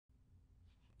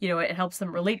it helps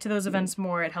them relate to those events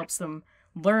more. It helps them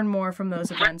learn more from those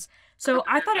events. So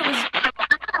I thought it was...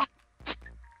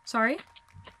 Sorry?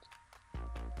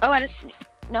 Oh, I didn't...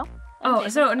 No? Oh,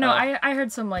 so, no, I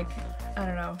heard some, like, I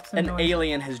don't know. Some An noise.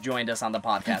 alien has joined us on the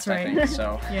podcast, That's right. I think.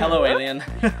 So, Yeah. Hello, alien.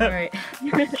 All right.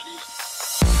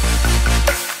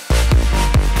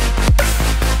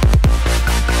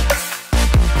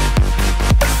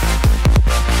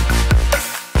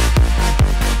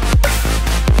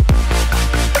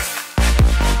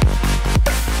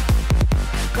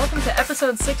 Welcome to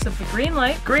episode 6 of The Green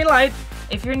Light. Green light!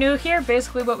 If you're new here,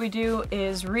 basically what we do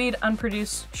is read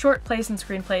unproduced short plays and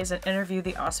screenplays and interview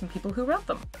the awesome people who wrote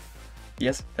them.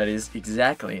 Yes, that is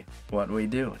exactly what we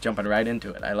do. Jumping right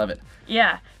into it. I love it.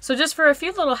 Yeah. So just for a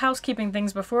few little housekeeping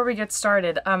things before we get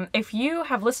started, if you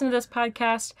have listened to this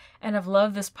podcast and have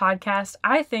loved this podcast,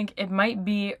 I think it might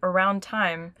be around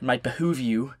time. It might behoove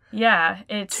you. Yeah,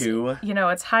 it's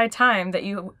it's high time that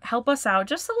you help us out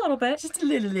just a little bit. Just a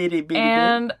little bit.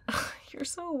 And you're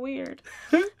so weird.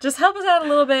 Just help us out a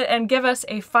little bit and give us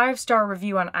a 5-star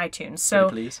review on iTunes. So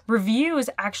please. Reviews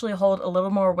actually hold a little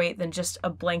more weight than just a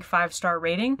blank 5-star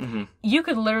rating. Mm-hmm. You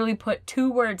could literally put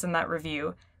 2 words in that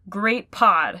review. Great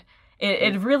pod.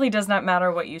 It really does not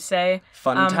matter what you say.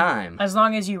 Fun time. As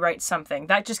long as you write something.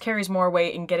 That just carries more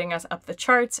weight in getting us up the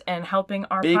charts and helping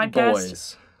our Big podcast.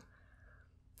 boys.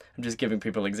 I'm just giving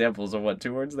people examples of what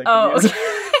 2 words they can use.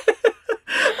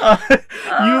 Okay.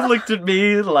 You looked at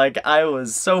me like I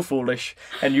was so foolish,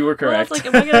 and you were correct. Well, I was like,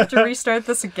 am I going to have to restart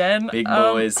this again? Big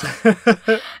boys.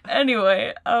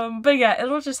 Anyway, but yeah,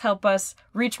 it'll just help us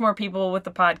reach more people with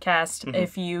the podcast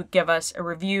if you give us a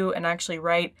review and actually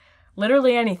write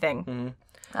literally anything.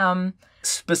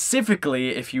 Specifically,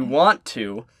 if you want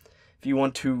to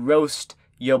roast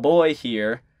your boy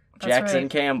here, Jackson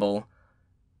right. Campbell,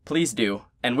 please do.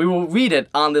 And we will read it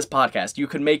on this podcast. You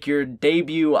could make your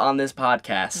debut on this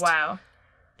podcast. Wow.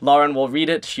 Lauren will read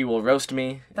it, she will roast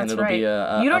me, That's and it'll right. be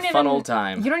a fun old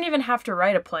time. You don't even have to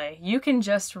write a play. You can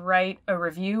just write a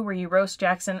review where you roast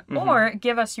Jackson, or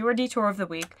give us your detour of the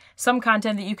week, some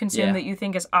content that you consume that you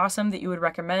think is awesome that you would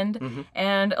recommend,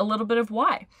 and a little bit of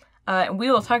why. And we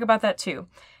will talk about that too.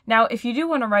 Now, if you do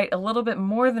want to write a little bit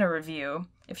more than a review,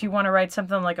 if you want to write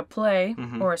something like a play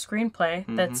or a screenplay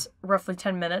that's roughly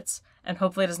 10 minutes, and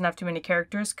hopefully it doesn't have too many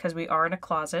characters because we are in a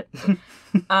closet,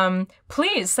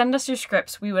 please send us your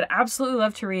scripts. We would absolutely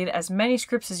love to read as many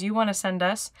scripts as you want to send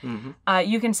us.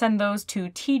 You can send those to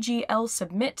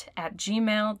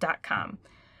tglsubmit@gmail.com.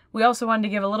 We also wanted to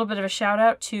give a little bit of a shout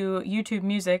out to YouTube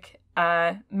Music.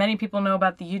 Many people know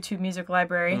about the YouTube Music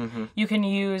Library. You can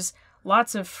use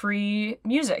lots of free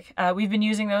music. We've been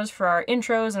using those for our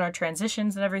intros and our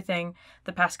transitions and everything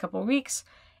the past couple of weeks.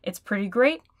 It's pretty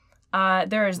great.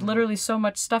 There is literally so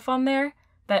much stuff on there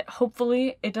that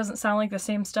hopefully it doesn't sound like the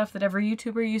same stuff that every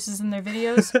YouTuber uses in their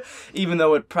videos. Even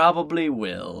though it probably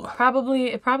will.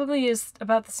 It probably is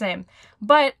about the same.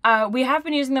 But we have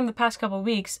been using them the past couple of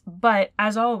weeks, but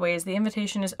as always, the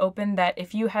invitation is open that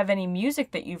if you have any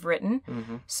music that you've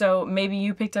written, so maybe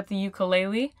you picked up the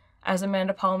ukulele, as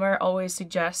Amanda Palmer always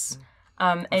suggests,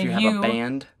 and if you have a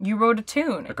band, you wrote a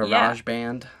tune. a garage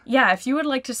band. Yeah, if you would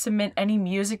like to submit any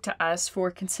music to us for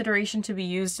consideration to be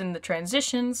used in the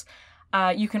transitions,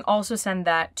 you can also send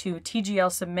that to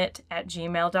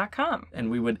tglsubmit@gmail.com.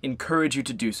 And we would encourage you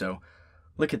to do so.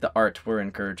 Look at the art we're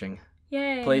encouraging.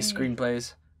 Yay. Plays,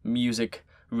 screenplays, music,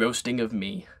 roasting of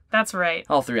me. That's right.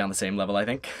 All 3 on the same level, I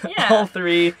think. Yeah. All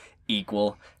 3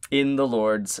 equal in the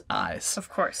Lord's eyes. Of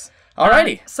course.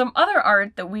 Alrighty. Some other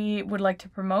art that we would like to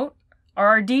promote are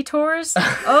our detours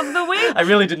of the week. I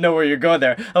really didn't know where you're going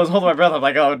there. I was holding my breath. I'm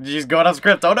like, oh, she's going off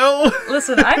script. Oh no!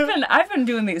 Listen, I've been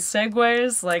doing these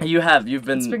segues like You've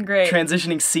been it's been great.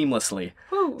 transitioning seamlessly.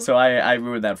 Whew. So I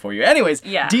ruined that for you. Anyways,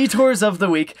 Yeah. Detours of the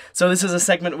week. So this is a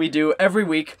segment we do every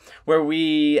week where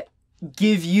we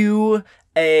give you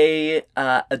a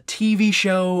TV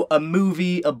show, a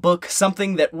movie, a book,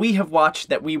 something that we have watched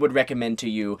that we would recommend to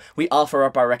you. We offer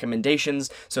up our recommendations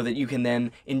so that you can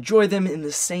then enjoy them in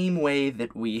the same way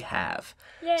that we have.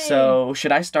 Yay. So,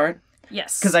 should I start?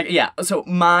 Yes. So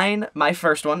my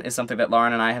first one is something that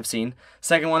Lauren and I have seen.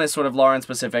 Second one is sort of Lauren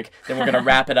specific. Then we're going to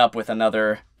wrap it up with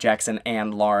another Jackson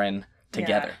and Lauren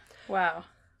together. Yeah. Wow.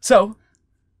 So,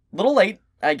 a little late,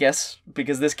 I guess,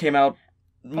 because this came out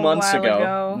months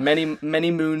ago,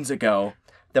 many moons ago.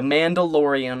 The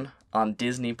Mandalorian on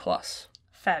Disney Plus.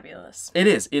 Fabulous. It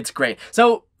is. It's great.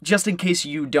 So, just in case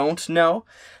you don't know,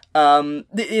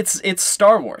 it's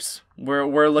Star Wars.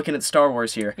 We're looking at Star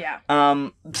Wars here. Yeah.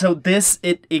 So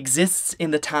it exists in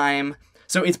the time.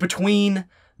 So it's between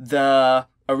the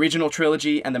original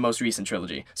trilogy and the most recent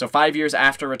trilogy. So 5 years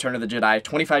after Return of the Jedi,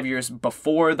 25 years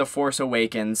before The Force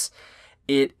Awakens.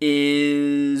 It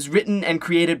is written and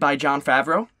created by Jon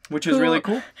Favreau, which is really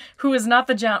cool. Who is not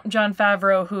the Jon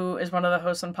Favreau who is one of the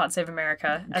hosts on Pod Save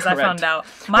America, as Correct. I found out.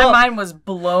 My mind was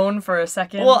blown for a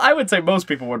second. Well, I would say most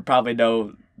people would probably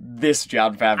know this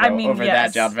Jon Favreau over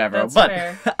that Jon Favreau, but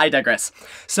fair. I digress.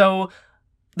 So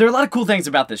there are a lot of cool things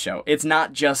about this show. It's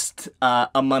not just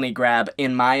a money grab,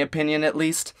 in my opinion, at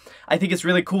least. I think it's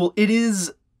really cool. It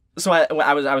is. So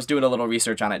I was doing a little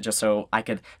research on it just so I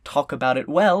could talk about it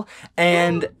well,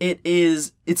 and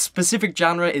its specific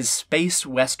genre is space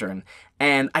western,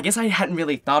 and I guess I hadn't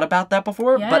really thought about that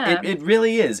before, but it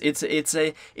really is. It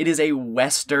is a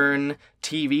western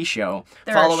TV show.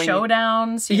 There are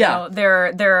showdowns. You know,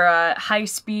 there are high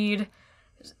speed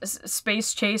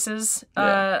space chases.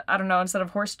 I don't know, instead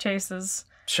of horse chases.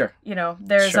 Sure. You know,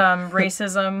 there's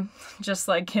racism, just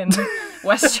like in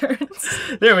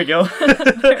westerns. There we go.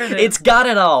 It's got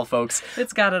it all, folks.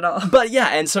 It's got it all. But yeah,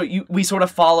 and so we sort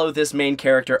of follow this main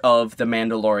character of the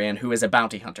Mandalorian, who is a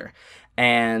bounty hunter.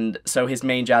 And so his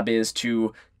main job is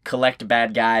to collect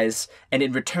bad guys, and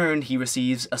in return he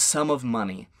receives a sum of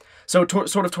money. So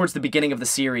sort of towards the beginning of the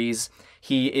series,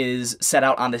 he is set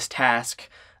out on this task.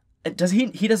 Does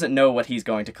he doesn't know what he's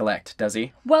going to collect, does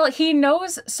he? Well, he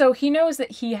knows that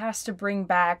he has to bring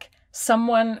back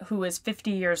someone who is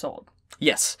 50 years old.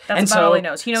 Yes. That's about all he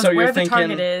knows. He knows where the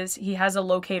target is. He has a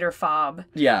locator fob.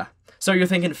 Yeah. So you're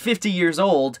thinking 50 years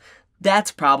old,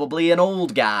 that's probably an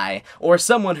old guy. Or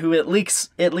someone who at least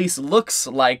looks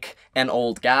like an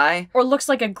old guy. Or looks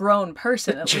like a grown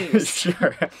person, at least.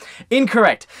 Sure.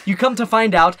 Incorrect. You come to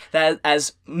find out that,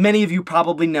 as many of you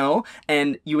probably know,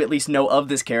 and you at least know of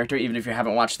this character, even if you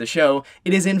haven't watched the show,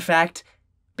 it is in fact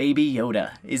Baby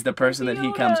Yoda is the person that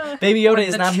he comes. Baby Yoda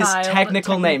is not his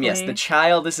technical name. Yes, the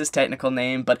child is his technical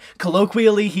name, but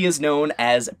colloquially he is known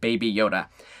as Baby Yoda.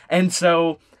 And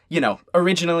so, you know,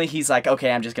 originally he's like,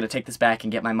 okay, I'm just going to take this back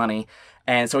and get my money.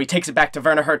 And so he takes it back to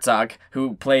Werner Herzog,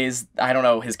 who plays, I don't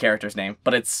know his character's name,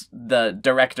 but it's the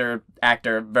director,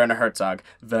 actor, Werner Herzog.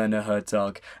 Werner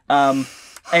Herzog. And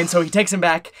so he takes him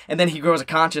back, and then he grows a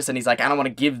conscience, and he's like, I don't want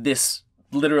to give this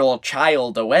literal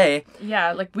child away.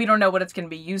 Yeah, like, we don't know what it's going to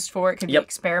be used for. It could be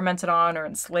experimented on or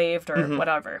enslaved or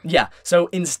whatever. Yeah, so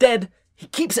instead, he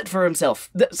keeps it for himself.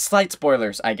 Slight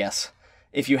spoilers, I guess,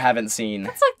 if you haven't seen.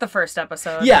 That's like the first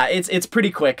episode. Yeah, it's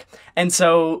pretty quick. And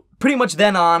so, pretty much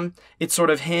then on, it's sort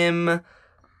of him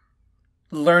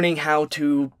learning how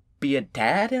to be a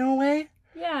dad in a way.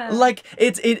 Yeah. Like,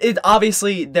 it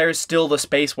obviously, there's still the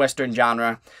space western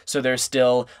genre, so there's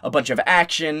still a bunch of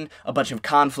action, a bunch of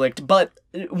conflict, but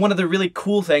one of the really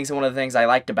cool things, and one of the things I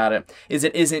liked about it, is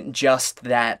it isn't just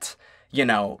that, you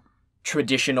know,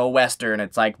 traditional western.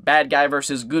 It's like, bad guy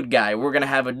versus good guy, we're gonna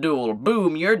have a duel,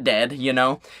 boom, you're dead, you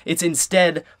know? It's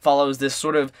instead follows this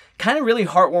sort of kind of really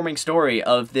heartwarming story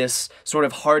of this sort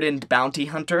of hardened bounty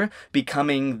hunter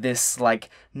becoming this, like,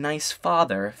 nice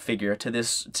father figure to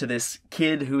this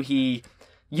kid who he,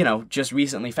 you know, just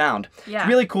recently found. Yeah. It's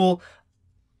really cool.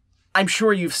 I'm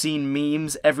sure you've seen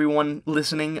memes, everyone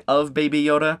listening, of Baby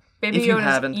Yoda. Baby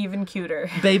Yoda's even cuter.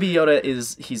 Baby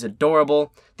Yoda he's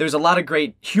adorable. There's a lot of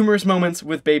great humorous moments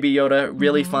with Baby Yoda,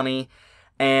 really funny.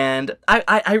 And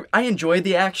I enjoyed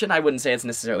the action. I wouldn't say it's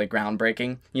necessarily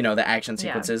groundbreaking, you know, the action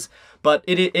sequences. But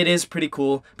it is pretty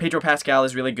cool. Pedro Pascal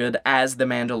is really good as the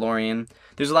Mandalorian.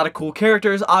 There's a lot of cool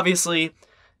characters. Obviously,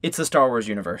 it's the Star Wars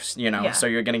universe, you know. Yeah. So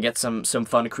you're going to get some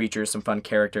fun creatures, some fun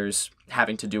characters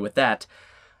having to do with that.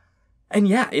 And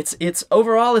yeah, it's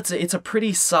overall it's a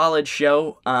pretty solid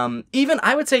show.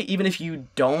 I would say even if you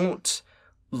don't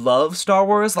love Star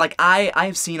Wars, like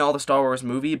I've seen all the Star Wars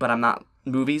movies, but I'm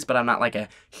not like a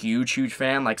huge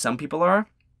fan like some people are.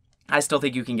 I still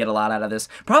think you can get a lot out of this.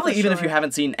 Probably even if you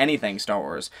haven't seen anything Star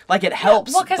Wars. Like, it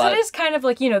helps. Well, because it is kind of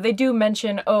like, you know, they do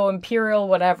mention, Imperial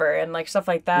whatever, and like stuff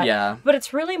like that. Yeah. But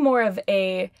it's really more of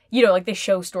a, you know, like they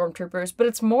show stormtroopers, but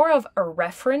it's more of a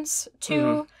reference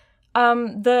to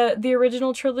the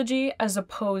original trilogy, as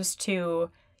opposed to,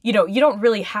 you know, you don't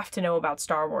really have to know about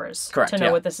Star Wars to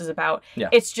know what this is about. Yeah.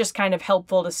 It's just kind of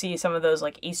helpful to see some of those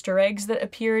like Easter eggs that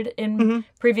appeared in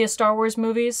previous Star Wars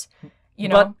movies. You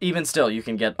know? But even still, you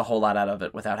can get a whole lot out of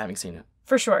it without having seen it.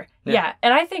 For sure. Yeah.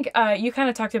 And I think you kind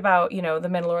of talked about, you know, the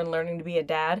Mandalorian learning to be a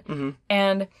dad.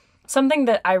 And something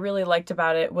that I really liked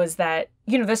about it was that,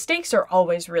 you know, the stakes are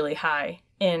always really high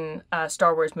in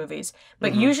Star Wars movies.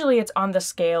 But usually it's on the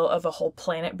scale of a whole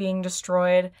planet being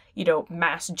destroyed, you know,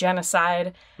 mass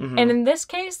genocide. And in this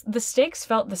case, the stakes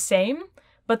felt the same,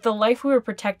 but the life we were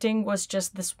protecting was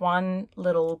just this one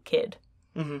little kid.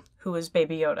 who is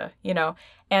Baby Yoda, you know?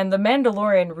 And the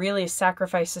Mandalorian really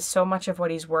sacrifices so much of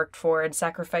what he's worked for and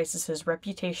sacrifices his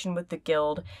reputation with the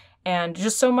guild and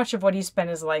just so much of what he spent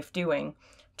his life doing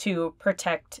to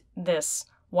protect this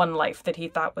one life that he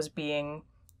thought was being,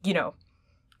 you know,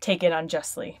 taken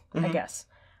unjustly, I guess.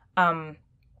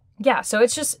 Yeah, so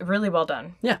it's just really well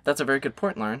done. Yeah, that's a very good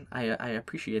point, Lauren. I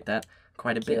appreciate that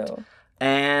quite a bit.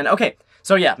 And, okay,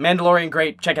 so yeah, Mandalorian,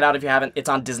 great. Check it out if you haven't. It's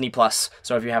on Disney+.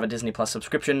 So if you have a Disney+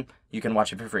 subscription, you can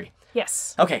watch it for free.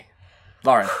 Yes. Okay,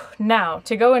 Lauren. Now,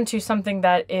 to go into something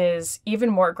that is even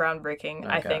more groundbreaking,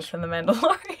 I think, than The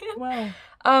Mandalorian. Well.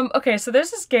 Okay, so there's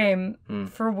this game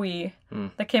for Wii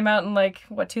that came out in, like,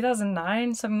 what,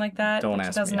 2009? Something like that? Don't like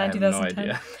ask me, I have 2010.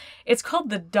 no idea. It's called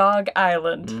the Dog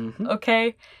Island,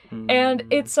 okay? And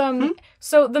it's,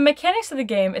 so the mechanics of the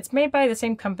game, it's made by the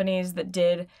same companies that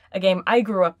did a game I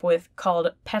grew up with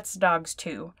called Pets, Dogs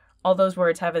 2. All those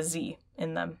words have a Z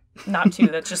in them. Not 2,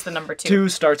 that's just the number 2. 2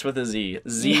 starts with a Z.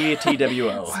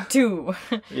 Z-T-W-O. 2.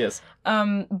 Yes.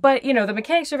 But, you know, the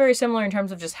mechanics are very similar in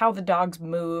terms of just how the dogs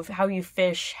move, how you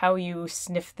fish, how you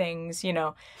sniff things, you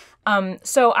know.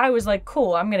 So I was like,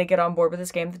 cool, I'm gonna get on board with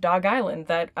this game, The Dog Island,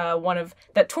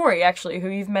 that Tori, actually, who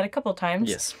you've met a couple times.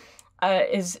 Yes.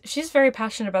 She's very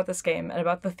passionate about this game and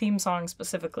about the theme song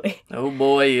specifically. Oh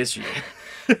boy, is she.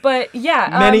 But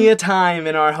yeah, many a time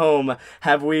in our home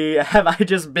have I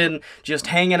just been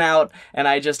hanging out and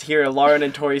I just hear Lauren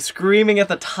and Tori screaming at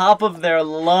the top of their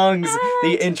lungs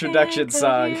the introduction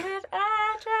song.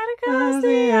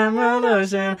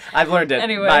 I've learned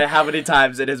it by how many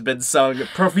times it has been sung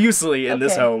profusely in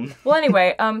this home. Well,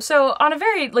 anyway, so on a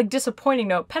very disappointing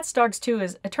note, Pets Dogs 2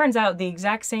 is, it turns out, the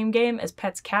exact same game as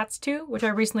Pets Cats 2, which I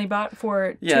recently bought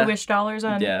for $2-ish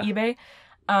on eBay.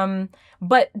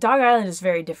 But Dog Island is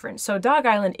very different. So Dog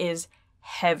Island is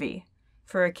heavy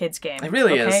for a kid's game. It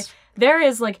really is. There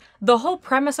is, the whole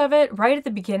premise of it, right at the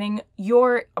beginning,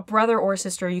 your brother or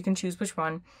sister, you can choose which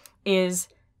one, is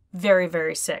very,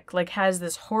 very sick. Has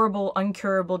this horrible,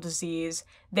 uncurable disease.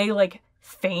 They,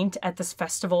 faint at this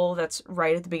festival that's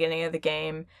right at the beginning of the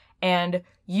game. And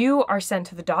you are sent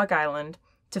to the Dog Island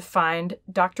to find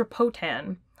Dr.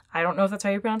 Potan. I don't know if that's how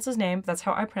you pronounce his name, but that's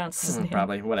how I pronounce his name.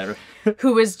 Probably, whatever.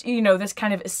 Who is, this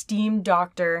kind of esteemed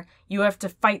doctor. You have to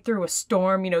fight through a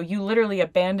storm. You literally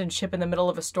abandon ship in the middle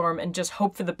of a storm and just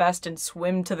hope for the best and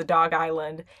swim to the Dog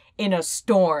Island in a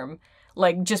storm.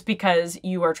 Just because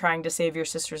you are trying to save your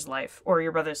sister's life or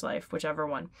your brother's life, whichever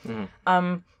one.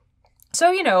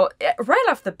 So, right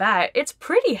off the bat, it's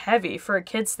pretty heavy for a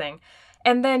kid's thing.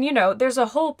 And then, there's a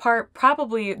whole part,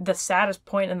 probably the saddest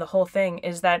point in the whole thing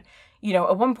is that,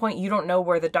 at one point you don't know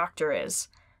where the doctor is.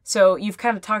 So you've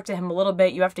kind of talked to him a little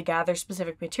bit. You have to gather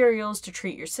specific materials to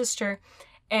treat your sister.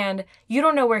 And you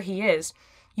don't know where he is.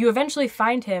 You eventually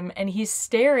find him and he's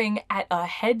staring at a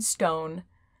headstone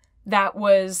that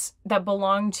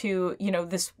belonged to,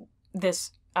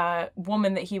 this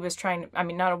woman that he was trying to, I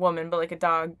mean, not a woman, but a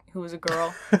dog who was a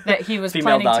girl that he was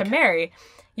planning to marry,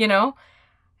 And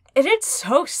it's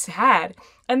so sad.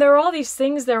 And there are all these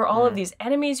things, there are all of these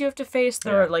enemies you have to face.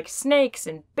 There are snakes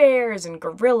and bears and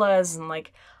gorillas and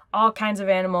all kinds of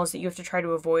animals that you have to try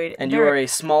to avoid. And you are a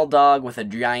small dog with a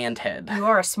giant head. You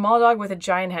are a small dog with a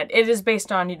giant head. It is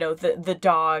based on, the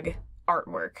dog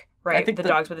artwork. Right, the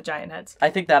dogs with the giant heads.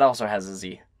 I think that also has a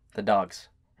Z. The dogs,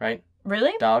 right?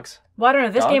 Really? Dogs? Well, I don't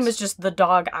know. This game is just the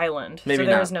Dog Island. Maybe so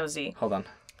there not. is no Z. Hold on.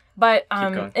 But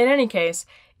in any case,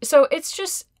 so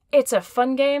it's a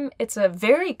fun game. It's a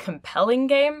very compelling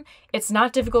game. It's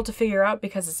not difficult to figure out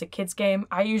because it's a kid's game.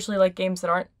 I usually like games that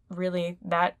aren't really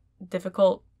that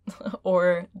difficult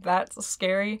or that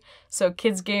scary. So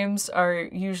kids' games are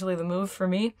usually the move for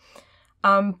me.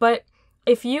 But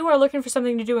if you are looking for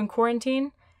something to do in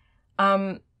quarantine,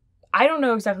 I don't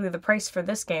know exactly the price for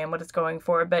this game, what it's going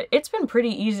for, but it's been pretty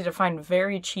easy to find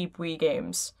very cheap Wii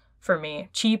games for me.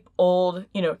 Cheap, old,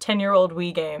 10-year-old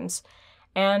Wii games.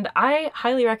 And I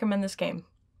highly recommend this game.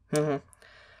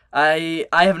 I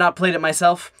have not played it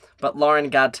myself, but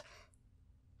Lauren got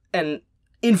an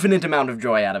infinite amount of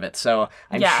joy out of it, so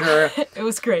I'm sure it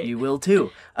was great. You will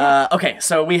too. Okay,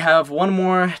 so we have one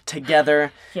more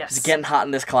together. Yes. It's getting hot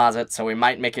in this closet, so we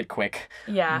might make it quick.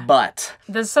 Yeah. But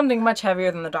there's something much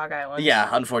heavier than the Dog Island. Yeah,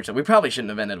 unfortunately. We probably shouldn't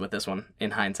have ended with this one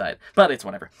in hindsight, but it's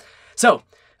whatever. So,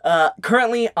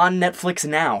 currently on Netflix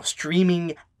now,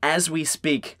 streaming as we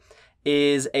speak,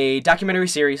 is a documentary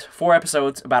series, 4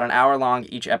 episodes, about an hour long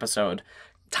each episode,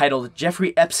 titled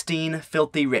Jeffrey Epstein,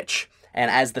 Filthy Rich. And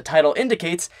as the title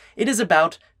indicates, it is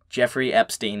about Jeffrey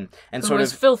Epstein and Who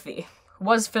was filthy.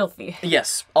 Was filthy.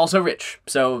 Yes, also rich.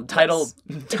 So title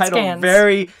scans.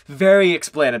 very, very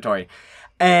explanatory.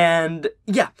 And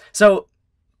yeah, so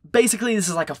basically, this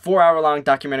is like a 4-hour-long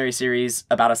documentary series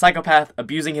about a psychopath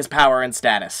abusing his power and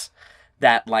status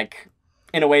that, like,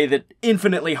 in a way that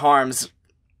infinitely harms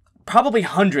probably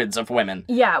hundreds of women.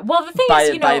 Yeah, well, the thing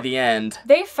is, by the end.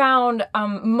 They found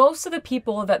most of the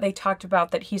people that they talked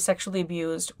about that he sexually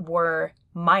abused were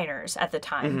minors at the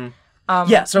time.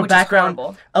 Yeah, so background,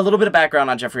 a little bit of background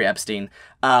on Jeffrey Epstein.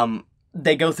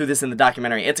 They go through this in the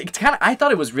documentary. It's kind of, I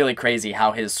thought it was really crazy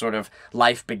how his sort of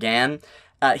life began.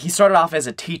 He started off as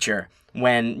a teacher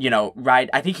when,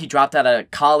 I think he dropped out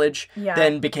of college,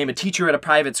 then became a teacher at a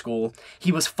private school.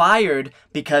 He was fired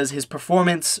because his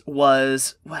performance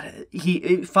was,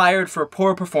 he fired for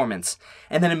poor performance.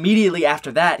 And then immediately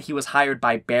after that, he was hired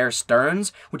by Bear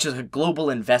Stearns, which is a global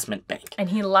investment bank. And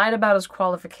he lied about his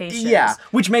qualifications. Yeah,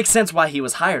 which makes sense why he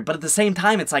was hired. But at the same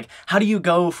time, it's like, how do you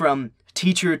go from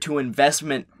teacher to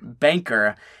investment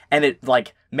banker and it,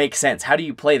 like, makes sense? How do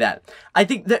you play that? I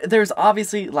think there's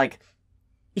obviously, like,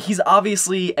 he's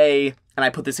obviously and I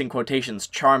put this in quotations,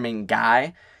 charming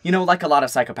guy, like a lot of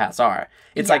psychopaths are.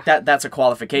 It's like that's a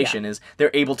qualification, is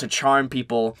they're able to charm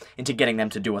people into getting them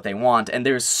to do what they want. And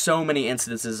there's so many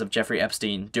instances of Jeffrey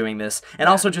Epstein doing this, and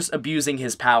also just abusing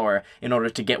his power in order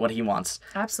to get what he wants.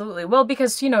 Absolutely. Well,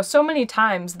 because, so many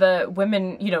times the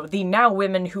women, the now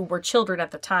women who were children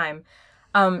at the time,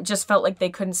 just felt like they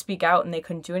couldn't speak out and they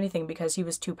couldn't do anything because he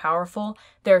was too powerful.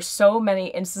 There are so many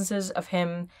instances of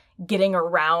him getting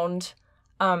around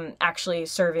actually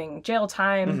serving jail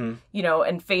time,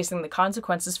 and facing the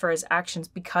consequences for his actions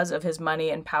because of his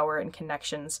money and power and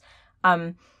connections.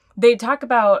 They talk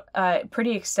about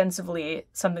pretty extensively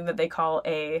something that they call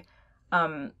a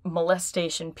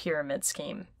molestation pyramid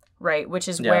scheme, right? Which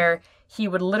is where he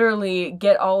would literally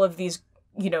get all of these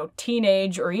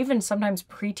teenage or even sometimes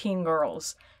preteen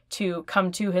girls to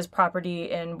come to his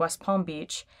property in West Palm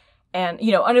Beach and,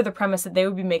 under the premise that they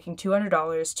would be making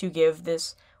 $200 to give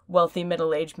this wealthy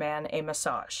middle-aged man a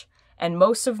massage. And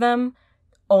most of them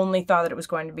only thought that it was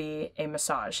going to be a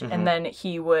massage. And then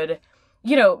he would,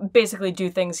 basically do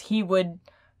things. He would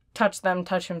touch them,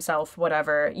 touch himself,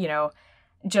 whatever,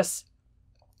 just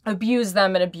abuse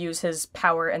them and abuse his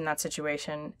power in that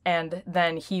situation. And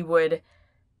then he would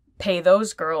pay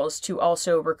those girls to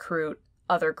also recruit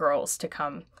other girls to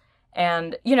come.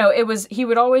 And, he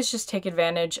would always just take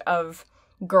advantage of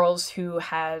girls who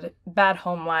had bad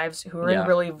home lives, who were in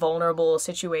really vulnerable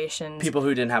situations. People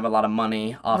who didn't have a lot of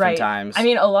money, oftentimes. Right. I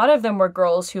mean, a lot of them were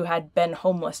girls who had been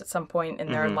homeless at some point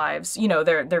in their lives.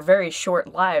 Their very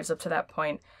short lives up to that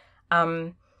point.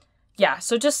 So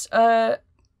just a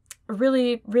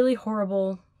really, really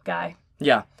horrible guy.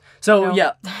 Yeah.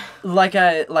 So, like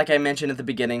I mentioned at the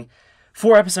beginning,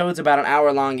 4 episodes, about an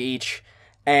hour long each,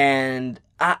 and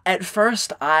at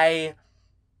first I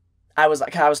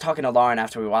was talking to Lauren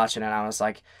after we watched it, and I was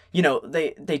like,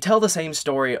 they tell the same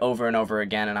story over and over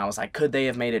again, and I was like, could they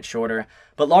have made it shorter?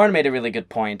 But Lauren made a really good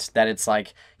point that it's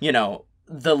like,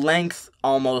 the length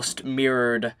almost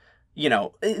mirrored,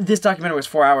 this documentary was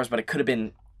 4 hours, but it could have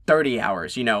been 30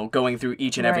 hours, going through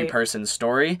each and every person's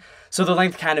story. So the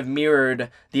length kind of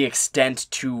mirrored the extent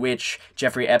to which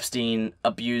Jeffrey Epstein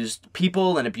abused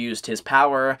people and abused his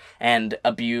power and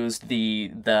abused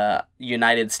the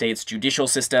United States judicial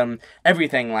system,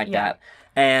 everything like that.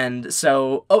 And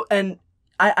so,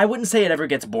 I wouldn't say it ever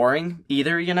gets boring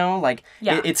either,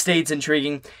 it stays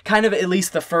intriguing. Kind of at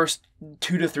least the first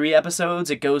 2 to 3 episodes,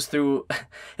 it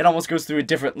almost goes through a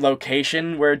different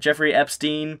location where Jeffrey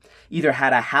Epstein either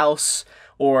had a house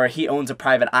or he owns a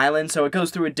private island. So it goes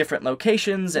through different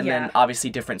locations and then obviously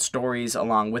different stories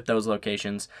along with those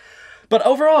locations. But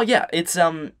overall, it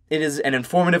is an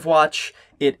informative watch.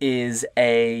 It is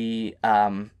a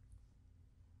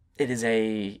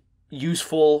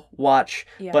useful watch,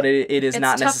 but it is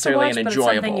not necessarily an enjoyable.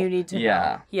 But it's something you need to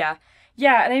know. Yeah,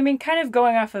 and I mean, kind of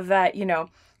going off of that,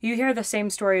 you hear the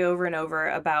same story over and over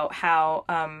about how,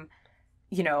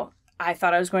 I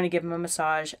thought I was going to give him a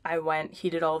massage. I went,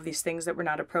 he did all of these things that were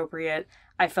not appropriate.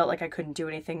 I felt like I couldn't do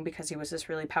anything because he was this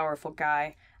really powerful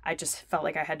guy. I just felt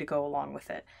like I had to go along with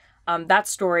it. That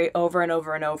story over and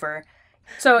over and over.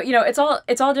 So, it's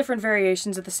all different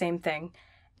variations of the same thing.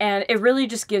 And it really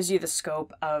just gives you the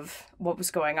scope of what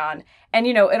was going on. And,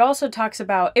 it also talks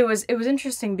about, it was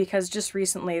interesting because just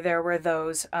recently there were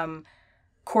those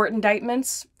court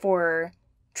indictments for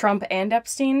Trump and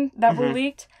Epstein that were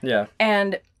leaked. Yeah.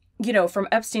 And, from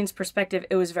Epstein's perspective,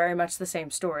 it was very much the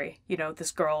same story.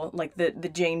 This girl, like the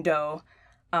Jane Doe,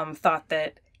 thought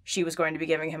that she was going to be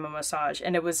giving him a massage.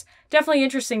 And it was definitely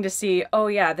interesting to see,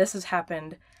 this has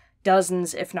happened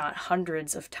dozens, if not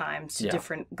hundreds of times to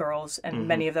different girls, and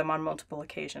many of them on multiple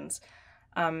occasions.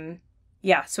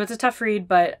 Yeah, so it's a tough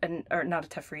read, or not a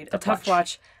tough read, a tough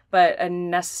watch, but a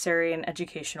necessary and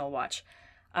educational watch.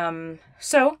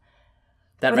 So,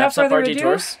 that without wraps up further our ado,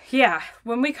 detours. Yeah,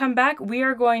 when we come back, we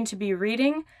are going to be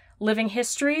reading Living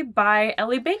History by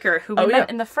Ellie Baker, who we met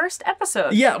in the first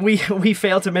episode. Yeah, we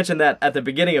failed to mention that at the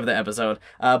beginning of the episode.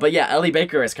 But yeah, Ellie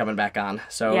Baker is coming back on,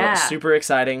 so super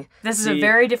exciting. This is a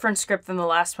very different script than the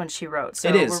last one she wrote,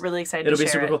 so we're really excited to share it.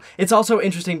 It'll be super cool. It's also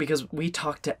interesting because we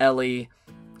talked to Ellie,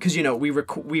 because, you know,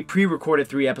 we pre-recorded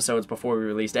 3 episodes before we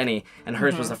released any, and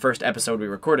hers was the first episode we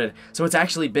recorded, so it's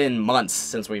actually been months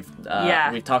since we've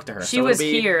talked to her. She was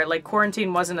here, like,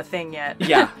 quarantine wasn't a thing yet.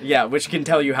 yeah, which can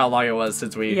tell you how long it was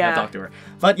since we have talked to her.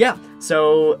 But yeah,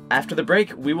 so after the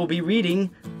break, we will be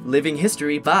reading Living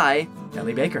History by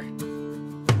Ellie Baker.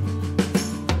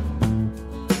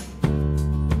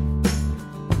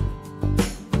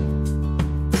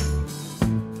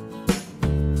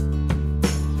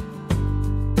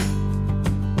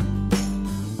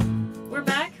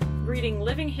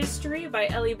 Living History by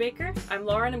Ellie Baker. I'm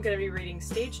Lauren. I'm going to be reading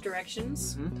Stage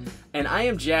Directions. And I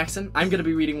am Jackson. I'm going to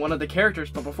be reading one of the characters,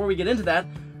 but before we get into that,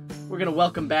 we're going to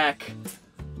welcome back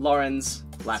Lauren's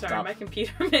laptop. Sorry, my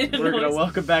computer made a We're noise. going to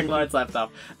welcome back Lauren's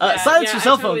laptop. Silence your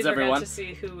cell phones, everyone. To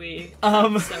see who we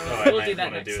so we'll do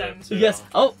that next time. Yes.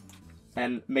 Oh,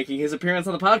 and making his appearance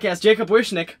on the podcast, Jacob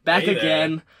Wishnick, back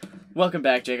again. Welcome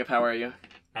back, Jacob. How are you?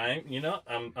 I'm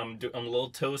a little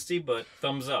toasty, but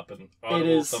thumbs up and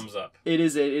audible thumbs up. It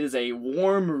is a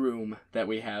warm room that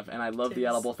we have, and I love the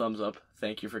audible thumbs up.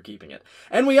 Thank you for keeping it.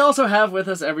 And we also have with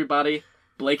us, everybody,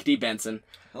 Blake D. Benson.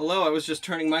 Hello, I was just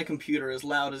turning my computer as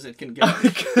loud as it can go.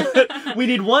 We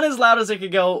need one as loud as it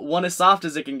can go, one as soft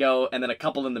as it can go, and then a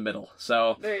couple in the middle.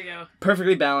 So there you go.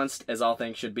 Perfectly balanced, as all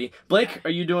things should be. Blake, are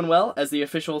you doing well as the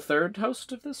official third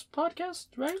host of this podcast,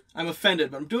 right? I'm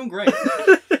offended, but I'm doing great.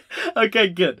 Okay,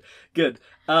 good.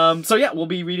 So yeah, we'll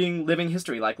be reading Living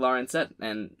History, like Lauren said,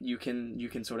 and you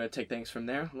can sort of take things from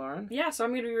there, Lauren. Yeah, so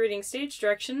I'm going to be reading Stage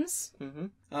Directions.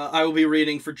 I will be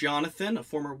reading for Jonathan, a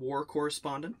former war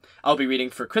correspondent. I'll be reading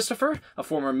for Christopher, a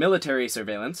former military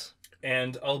surveillance.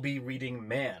 And I'll be reading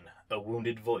Man, a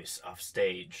wounded voice off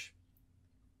stage.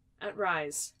 At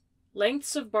Rise,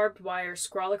 lengths of barbed wire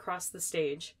scrawl across the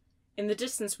stage. In the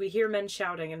distance, we hear men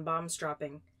shouting and bombs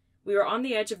dropping. We are on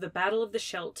the edge of the Battle of the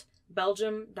Scheldt,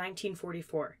 Belgium,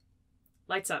 1944.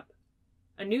 Lights up.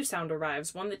 A new sound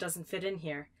arrives, one that doesn't fit in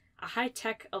here. A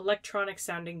high-tech,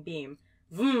 electronic-sounding beam.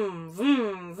 Vroom,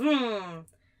 vroom, vroom.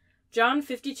 John,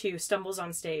 52, stumbles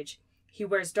on stage. He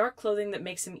wears dark clothing that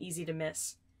makes him easy to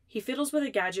miss. He fiddles with a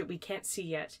gadget we can't see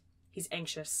yet. He's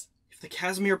anxious. If the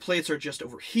Casimir plates are just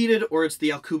overheated, or it's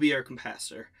the Alcubierre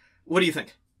capacitor. What do you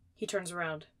think? He turns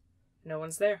around. No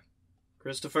one's there.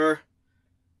 Christopher?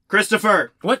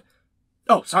 What?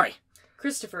 Oh, sorry.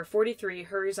 Christopher, 43,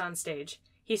 hurries on stage.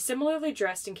 He's similarly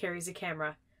dressed and carries a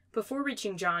camera. Before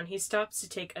reaching John, he stops to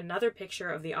take another picture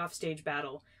of the offstage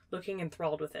battle, looking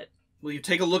enthralled with it. Will you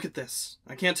take a look at this?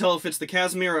 I can't tell if it's the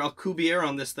Casimir or Alcubierre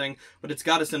on this thing, but it's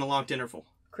got us in a locked interval.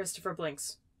 Christopher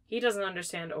blinks. He doesn't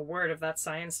understand a word of that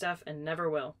science stuff and never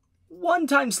will. 1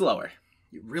 time slower.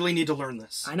 You really need to learn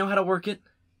this. I know how to work it.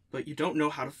 But you don't know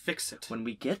how to fix it. When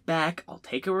we get back, I'll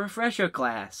take a refresher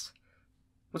class.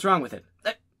 What's wrong with it?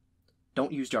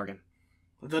 Don't use jargon.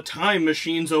 The time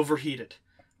machine's overheated.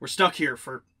 We're stuck here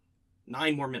for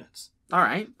 9 more minutes.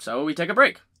 Alright, so we take a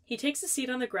break. He takes a seat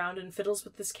on the ground and fiddles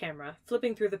with his camera,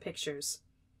 flipping through the pictures.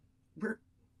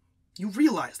 You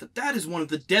realize that is one of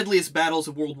the deadliest battles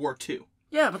of World War II.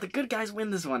 Yeah, but the good guys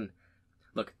win this one.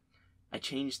 Look, I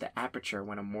changed the aperture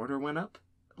when a mortar went up.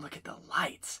 Look at the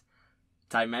lights.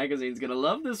 Time Magazine's gonna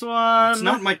love this one. That's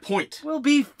not my point. We'll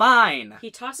be fine.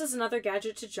 He tosses another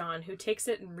gadget to John, who takes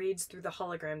it and reads through the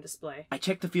hologram display. I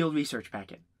checked the field research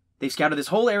packet. They've scouted this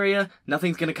whole area.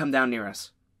 Nothing's gonna come down near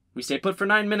us. We stay put for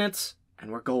 9 minutes,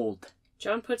 and we're gold.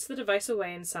 John puts the device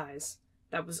away and sighs.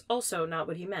 That was also not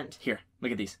what he meant. Here,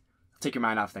 look at these. I'll take your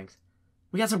mind off things.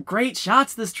 We got some great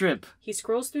shots this trip. He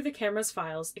scrolls through the camera's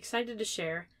files, excited to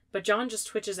share, but John just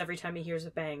twitches every time he hears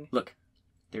a bang. Look,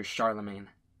 there's Charlemagne.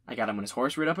 I got him when his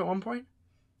horse rode up at one point.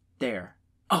 There.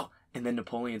 Oh, and then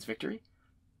Napoleon's victory.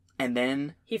 And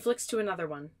then... He flicks to another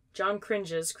one. John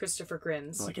cringes, Christopher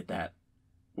grins. Look at that.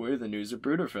 We're the News of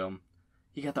Bruder film.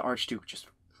 You got the Archduke just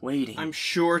waiting. I'm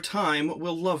sure Time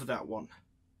will love that one.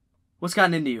 What's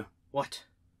gotten into you? What?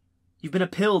 You've been a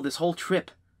pill this whole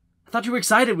trip. I thought you were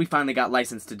excited we finally got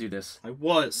licensed to do this. I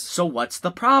was. So what's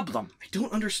the problem? I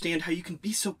don't understand how you can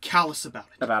be so callous about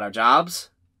it. About our jobs?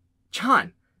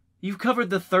 John, you've covered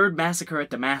the 3rd massacre at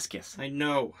Damascus. I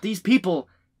know. These people,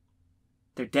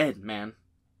 they're dead, man.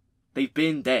 They've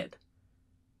been dead.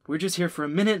 We're just here for a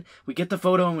minute, we get the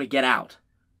photo, and we get out.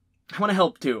 I want to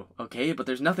help too, okay? But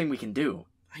there's nothing we can do.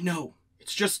 I know.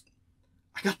 It's just...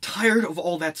 I got tired of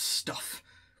all that stuff.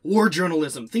 War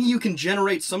journalism, thinking you can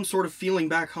generate some sort of feeling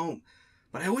back home.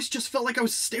 But I always just felt like I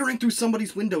was staring through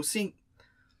somebody's window, seeing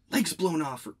legs blown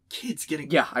off or kids getting...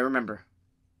 Yeah, I remember.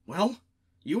 Well,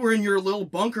 you were in your little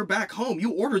bunker back home.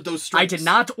 You ordered those strips. I did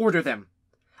not order them.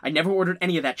 I never ordered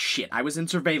any of that shit. I was in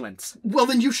surveillance. Well,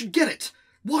 then you should get it.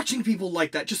 Watching people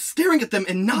like that, just staring at them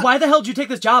and not... Why the hell did you take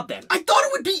this job then? I thought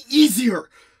it would be easier.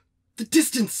 The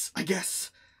distance, I guess.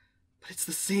 But it's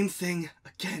the same thing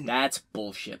again. That's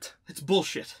bullshit. It's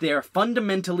bullshit. They're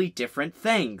fundamentally different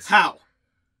things. How?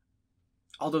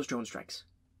 All those drone strikes.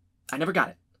 I never got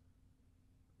it.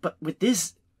 But with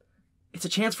this, it's a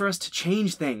chance for us to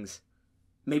change things.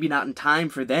 Maybe not in time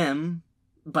for them,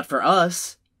 but for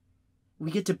us. We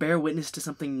get to bear witness to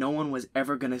something no one was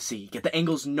ever gonna see. Get the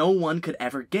angles no one could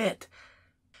ever get.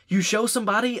 You show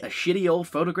somebody a shitty old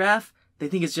photograph, they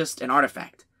think it's just an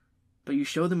artifact. But you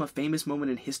show them a famous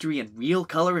moment in history in real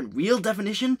color and real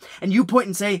definition, and you point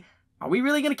and say, are we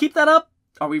really gonna keep that up?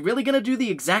 Are we really gonna do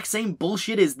the exact same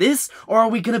bullshit as this? Or are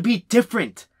we gonna be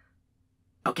different?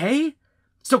 Okay?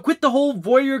 So quit the whole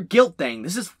voyeur guilt thing.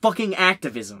 This is fucking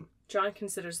activism. John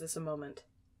considers this a moment.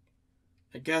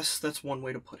 I guess that's one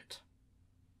way to put it.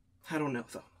 I don't know,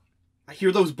 though. I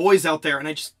hear those boys out there, and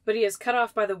I just... But he is cut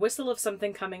off by the whistle of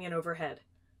something coming in overhead.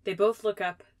 They both look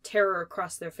up, terror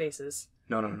across their faces.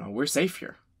 No, we're safe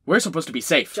here. We're supposed to be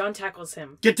safe. John tackles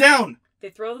him. Get down! They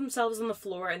throw themselves on the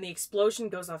floor, and the explosion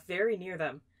goes off very near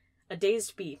them. A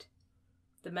dazed beat.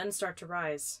 The men start to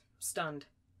rise, stunned.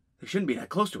 They shouldn't be that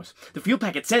close to us. The field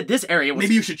packet said this area was...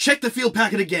 Maybe you should check the field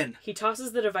packet again. He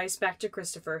tosses the device back to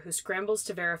Christopher, who scrambles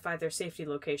to verify their safety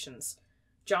locations.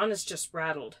 John is just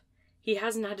rattled. He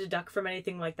hasn't had to duck from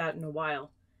anything like that in a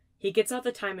while. He gets out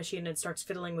the time machine and starts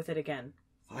fiddling with it again.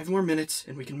 5 more minutes,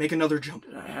 and we can make another jump.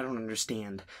 I don't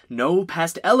understand. No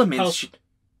past elements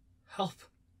Help.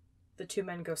 The 2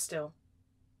 men go still.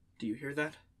 Do you hear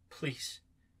that? Please.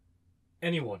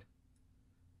 Anyone.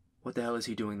 What the hell is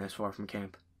he doing this far from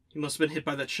camp? He must have been hit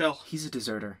by that shell. He's a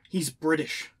deserter. He's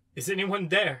British. Is anyone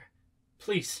there?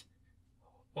 Please.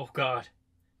 Oh, God.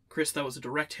 Chris, that was a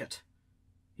direct hit.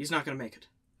 He's not gonna make it.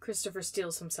 Christopher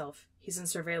steels himself. He's in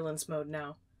surveillance mode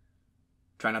now.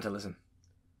 Try not to listen.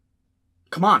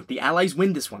 Come on, the Allies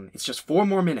win this one. It's just 4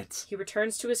 more minutes. He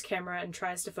returns to his camera and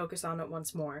tries to focus on it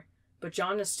once more, but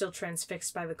John is still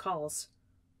transfixed by the calls.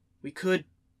 We could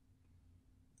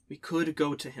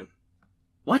go to him.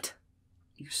 What?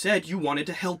 You said you wanted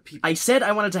to help people. I said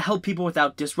I wanted to help people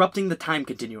without disrupting the time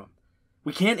continuum.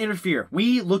 We can't interfere.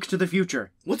 We look to the future.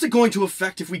 What's it going to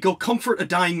affect if we go comfort a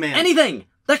dying man? Anything!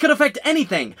 That could affect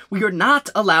anything! We are not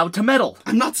allowed to meddle.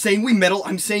 I'm not saying we meddle,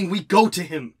 I'm saying we go to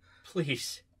him.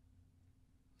 Please.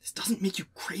 This doesn't make you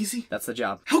crazy? That's the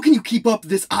job. How can you keep up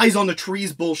this eyes on the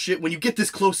trees bullshit when you get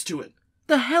this close to it?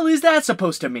 The hell is that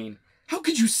supposed to mean? How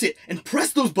could you sit and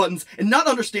press those buttons and not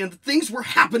understand that things were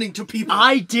happening to people?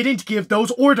 I didn't give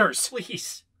those orders!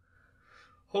 Please.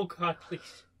 Oh, God,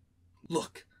 please.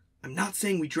 Look, I'm not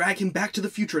saying we drag him back to the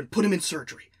future and put him in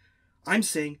surgery. I'm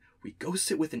saying we go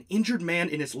sit with an injured man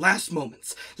in his last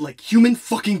moments, like human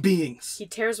fucking beings. He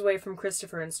tears away from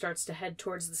Christopher and starts to head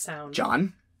towards the sound.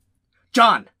 John?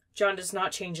 John! John does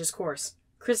not change his course.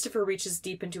 Christopher reaches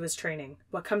deep into his training.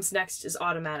 What comes next is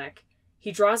automatic.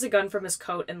 He draws a gun from his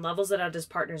coat and levels it at his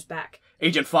partner's back.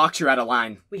 Agent Fox, you're out of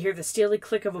line. We hear the steely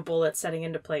click of a bullet setting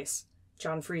into place.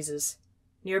 John freezes.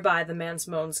 Nearby, the man's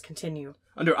moans continue.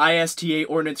 Under ISTA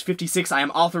Ordinance 56, I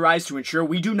am authorized to ensure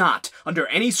we do not, under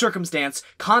any circumstance,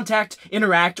 contact,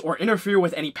 interact, or interfere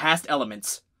with any past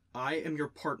elements. I am your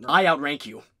partner. I outrank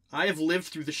you. I have lived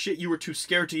through the shit you were too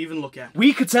scared to even look at.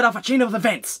 We could set off a chain of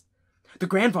events. The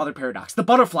grandfather paradox, the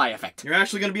butterfly effect. You're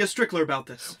actually going to be a Strickler about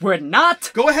this. We're not...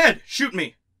 Go ahead, shoot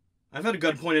me. I've had a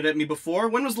gun pointed at me before.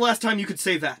 When was the last time you could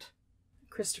say that?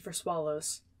 Christopher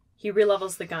swallows. He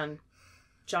relevels the gun.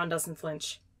 John doesn't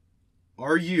flinch.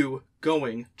 Are you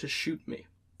going to shoot me?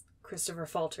 Christopher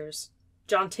falters.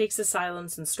 John takes his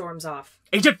silence and storms off.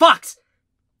 Agent Fox!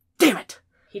 Damn it!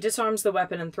 He disarms the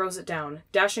weapon and throws it down,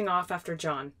 dashing off after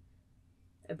John.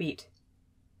 A beat.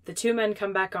 The 2 men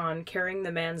come back on, carrying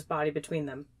the man's body between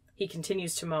them. He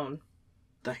continues to moan.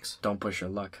 Thanks. Don't push your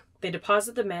luck. They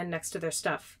deposit the man next to their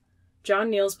stuff.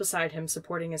 John kneels beside him,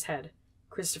 supporting his head.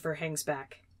 Christopher hangs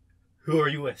back. Who are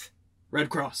you with? Red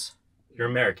Cross. You're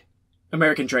American.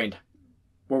 American trained.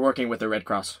 We're working with the Red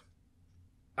Cross.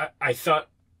 I thought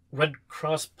Red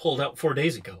Cross pulled out 4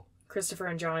 days ago. Christopher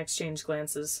and John exchange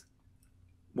glances.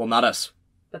 Well, not us.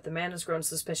 But the man has grown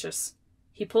suspicious.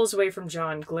 He pulls away from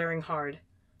John, glaring hard.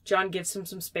 John gives him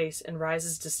some space and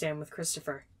rises to stand with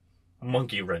Christopher.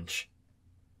 Monkey wrench.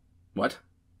 What?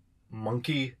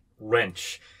 Monkey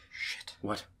wrench. Shit.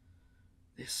 What?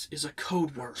 This is a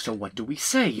code word. So what do we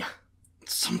say?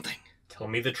 Something. Tell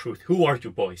me the truth. Who are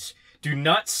you, boys? Do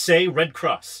not say Red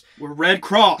Cross. We're Red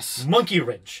Cross. Monkey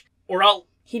wrench. Or I'll...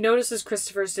 He notices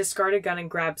Christopher's discarded gun and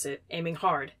grabs it, aiming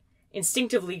hard.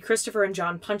 Instinctively, Christopher and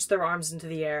John punch their arms into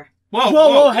the air.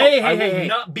 Whoa, hey, I will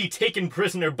not be taken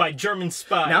prisoner by German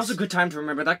spies. Now's a good time to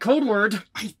remember that code word.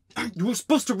 You were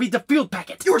supposed to read the field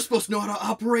packet. You were supposed to know how to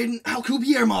operate an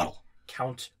Alcubierre model.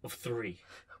 Count of 3.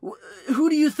 Who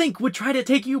do you think would try to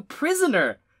take you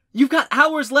prisoner? You've got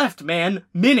hours left, man.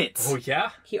 Minutes. Oh,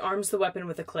 yeah? He arms the weapon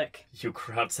with a click. You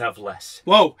crowds have less.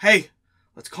 Whoa, hey,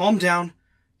 let's calm down.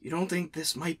 You don't think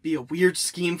this might be a weird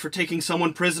scheme for taking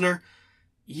someone prisoner?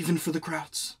 Even for the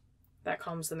Krauts. That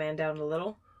calms the man down a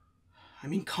little. I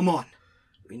mean, come on.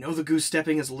 We know the goose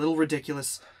stepping is a little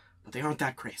ridiculous, but they aren't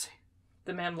that crazy.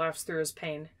 The man laughs through his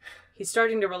pain. He's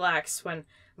starting to relax when,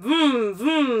 vroom,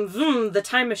 vroom, vroom, the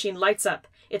time machine lights up.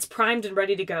 It's primed and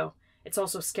ready to go. It's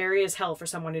also scary as hell for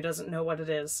someone who doesn't know what it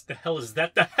is. The hell is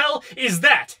that? The hell is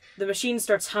that? The machine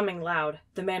starts humming loud.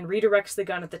 The man redirects the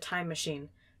gun at the time machine.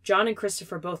 John and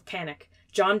Christopher both panic.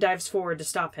 John dives forward to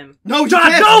stop him. No,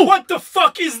 John, can't. no! What the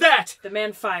fuck is that? The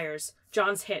man fires.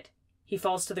 John's hit. He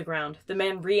falls to the ground. The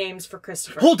man re-aims for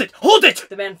Christopher. Hold it! Hold it!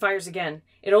 The man fires again.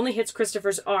 It only hits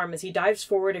Christopher's arm as he dives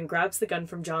forward and grabs the gun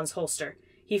from John's holster.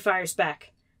 He fires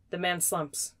back. The man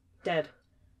slumps. Dead.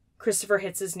 Christopher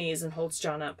hits his knees and holds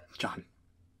John up.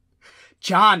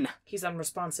 John! He's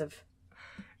unresponsive.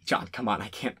 John, come on, I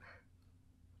can't...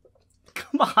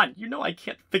 Come on, you know I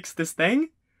can't fix this thing.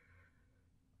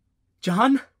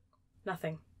 John?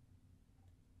 Nothing.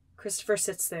 Christopher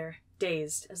sits there,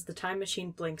 dazed, as the time machine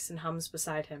blinks and hums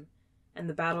beside him, and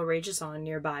the battle rages on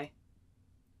nearby.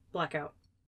 Blackout.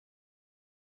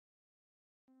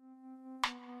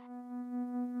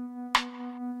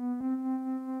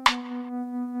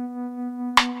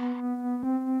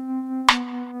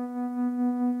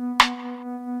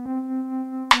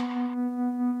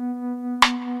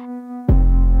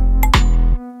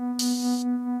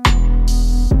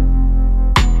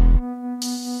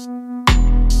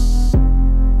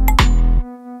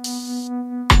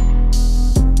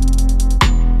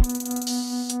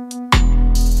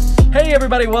 Hey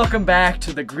everybody, welcome back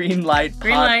to the Green Light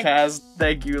Light. Podcast.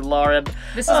 Thank you, Lauren.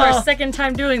 This is our second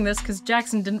time doing this because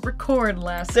Jackson didn't record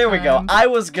last time. There we go. I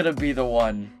was gonna be the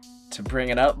one to bring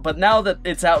it up, but now that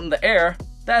it's out in the air,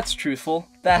 that's truthful.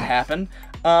 That happened.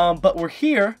 But we're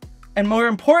here, and more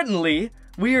importantly,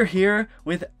 we are here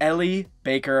with Ellie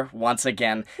Baker once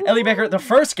again. Woo! Ellie Baker, the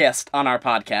first guest on our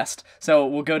podcast, so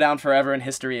we'll go down forever in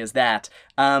history as that.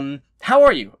 How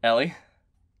are you, Ellie?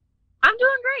 I'm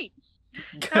doing great.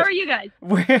 Good. How are you guys?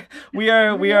 We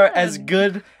are as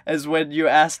good as when you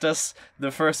asked us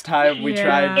the first time we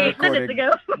tried 8 minutes recording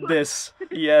ago. this.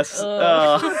 Yes.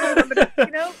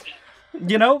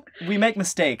 You know, we make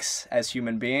mistakes as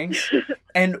human beings,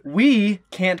 and we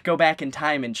can't go back in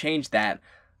time and change that.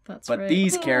 That's but right.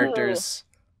 these characters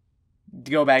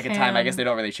go back in time. I guess they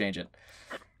don't really change it.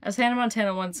 As Hannah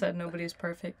Montana once said, nobody's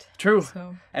perfect. True.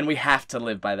 So. And we have to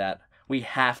live by that. We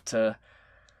have to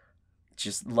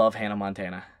just love Hannah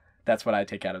Montana. That's what I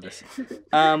take out of this.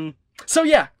 So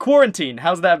yeah, quarantine.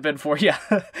 How's that been for you?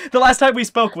 The last time we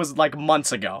spoke was like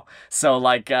months ago. So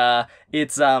like,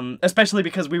 it's, especially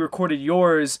because we recorded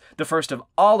yours, the first of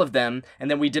all of them, and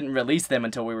then we didn't release them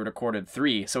until we recorded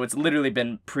 3. So it's literally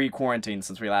been pre-quarantine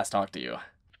since we last talked to you.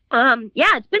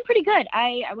 Yeah, it's been pretty good.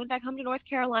 I went back home to North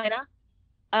Carolina,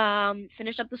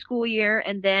 finished up the school year,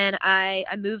 and then I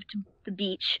moved to the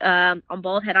beach on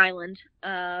Bald Head Island,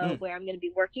 where I'm going to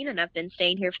be working, and I've been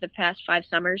staying here for the past 5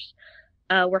 summers,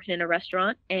 working in a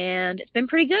restaurant, and it's been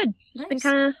pretty good. Just been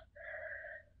kind of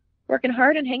working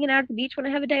hard and hanging out at the beach when I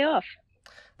have a day off.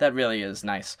 That really is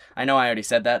nice. I know I already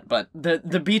said that, but the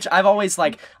beach, I've always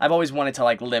wanted to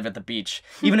like live at the beach,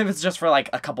 even if it's just for like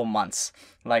a couple months.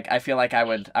 Like I feel like I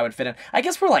would fit in. I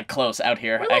guess we're like close out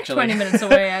here, we're like actually. 20 minutes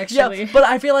away, actually. Yeah, but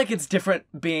I feel like it's different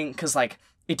being, cause like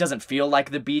it doesn't feel like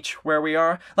the beach where we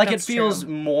are. Like That's it feels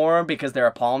true. more because there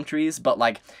are palm trees, but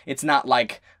like it's not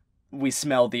like we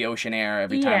smell the ocean air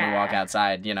every time we walk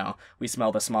outside. You know, we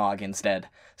smell the smog instead.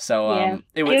 So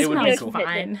it would be cool.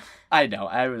 Fine. I know,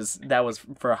 that was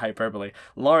for hyperbole.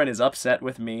 Lauren is upset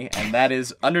with me, and that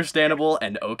is understandable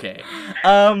and okay.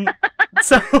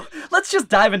 So let's just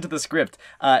dive into the script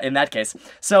in that case.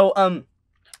 So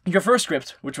your first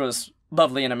script, which was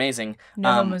lovely and amazing.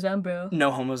 No homo zombro.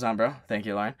 No homo zombro. Thank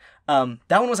you, Lauren.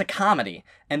 That one was a comedy,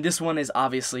 and this one is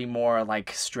obviously more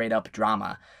like straight up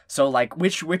drama. So like,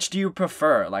 which do you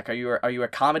prefer? Like, are you a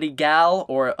comedy gal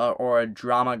or a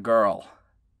drama girl?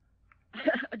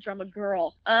 A drama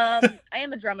girl. I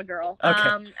am a drama girl. Okay.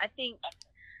 I think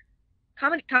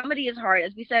comedy is hard,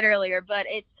 as we said earlier, but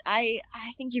I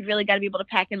think you've really got to be able to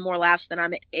pack in more laughs than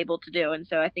I'm able to do, and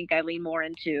so I think I lean more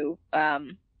into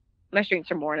my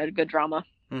strengths are more in a good drama.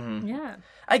 Mm-hmm. Yeah.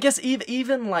 I guess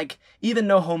even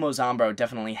No Homo Zombro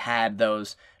definitely had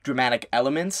those dramatic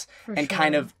elements and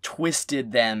kind of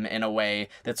twisted them in a way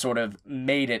that sort of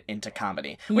made it into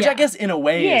comedy, which I guess in a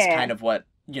way is kind of what,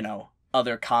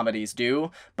 other comedies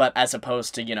do, but as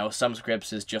opposed to, some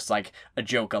scripts is just like a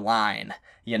joke, a line,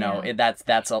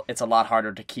 it's a lot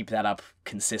harder to keep that up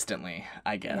consistently,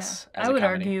 I guess. Yeah. I would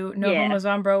argue No Homo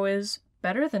Zombro is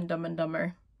better than Dumb and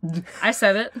Dumber. I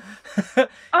said it.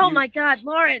 Oh my God,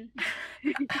 Lauren!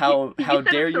 How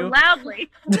dare you? So loudly.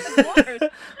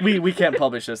 We can't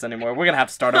publish this anymore. We're gonna have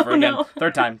to start over again. No.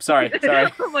 Third time. Sorry.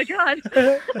 Oh my God.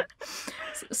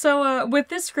 So with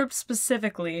this script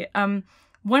specifically,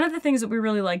 one of the things that we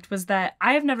really liked was that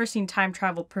I have never seen time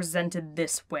travel presented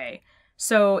this way.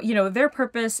 So, their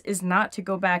purpose is not to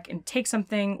go back and take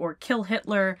something or kill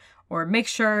Hitler or make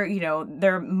sure,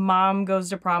 their mom goes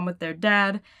to prom with their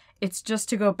dad. It's just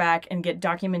to go back and get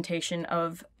documentation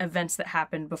of events that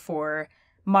happened before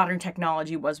modern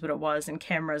technology was what it was and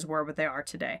cameras were what they are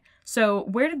today. So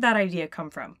where did that idea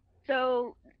come from?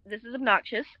 So this is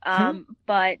obnoxious,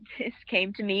 but this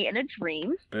came to me in a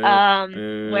dream,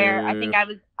 where I think I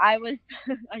was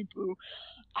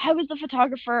the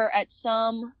photographer at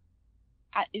some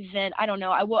event. I don't know.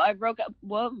 I woke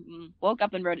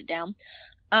up and wrote it down,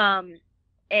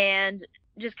 and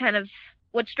just kind of.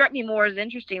 What struck me more as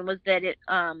interesting was that it,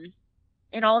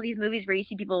 in all these movies where you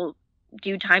see people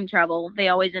do time travel, they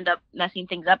always end up messing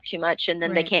things up too much, and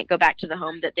then they can't go back to the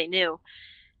home that they knew.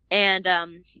 And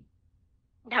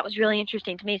that was really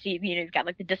interesting to me. So you've got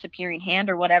like the disappearing hand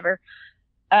or whatever.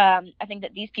 I think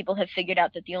that these people have figured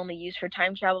out that the only use for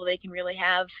time travel they can really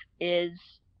have is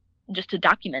just to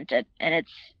document it, and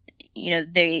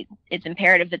it's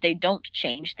imperative that they don't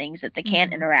change things, that they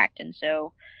can't interact. And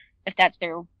so, if that's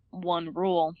their one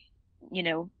rule,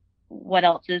 what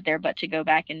else is there but to go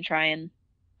back and try and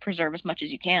preserve as much as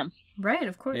you can. Right,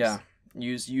 of course. Yeah.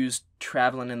 Use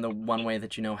traveling in the one way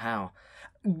that you know how.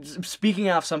 Speaking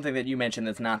of something that you mentioned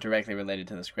that's not directly related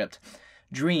to the script,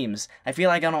 dreams. I feel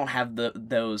like I don't have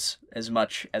those as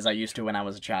much as I used to when I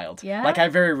was a child. Yeah? Like, I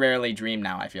very rarely dream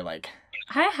now, I feel like.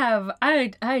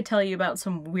 I tell you about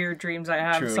some weird dreams I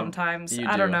have sometimes.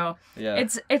 I don't know. Yeah.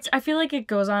 I feel like it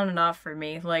goes on and off for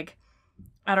me. Like,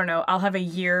 I don't know, I'll have a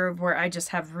year where I just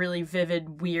have really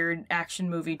vivid, weird action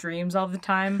movie dreams all the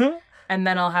time. And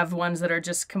then I'll have ones that are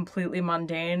just completely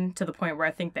mundane to the point where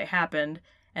I think they happened.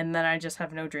 And then I just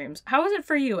have no dreams. How is it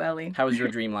for you, Ellie? How was your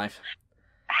dream life?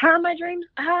 How are my dreams?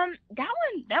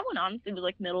 That one honestly was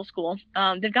like middle school.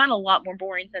 They've gotten a lot more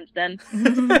boring since then.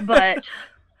 But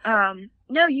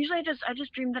no, usually I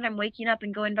just dream that I'm waking up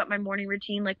and going about my morning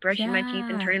routine, like brushing my teeth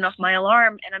and turning off my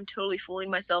alarm, and I'm totally fooling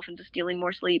myself into stealing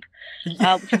more sleep, which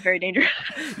is very dangerous.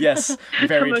 Yes,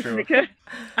 very true.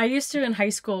 I used to in high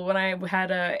school when I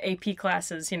had AP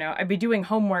classes, I'd be doing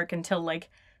homework until like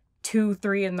 2,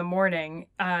 3 in the morning,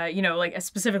 like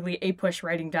specifically A-push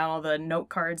writing down all the note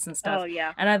cards and stuff. Oh,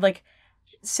 yeah. And I'd like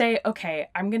say, okay,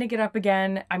 I'm going to get up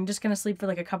again. I'm just going to sleep for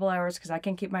like a couple hours because I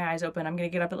can't keep my eyes open. I'm going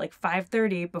to get up at like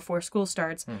 5:30 before school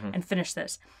starts and finish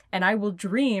this. And I will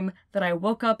dream that I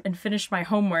woke up and finished my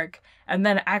homework and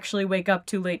then actually wake up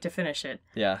too late to finish it.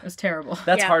 Yeah. It was terrible.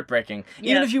 That's heartbreaking.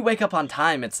 Even if you wake up on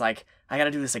time, it's like, I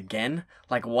gotta do this again?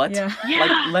 Like, what? Yeah.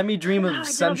 Like, let me dream of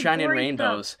sunshine and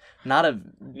rainbows, not of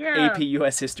AP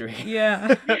US history.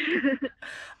 Yeah.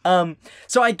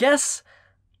 So I guess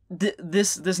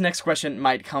this next question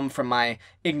might come from my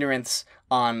ignorance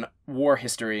on war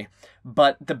history,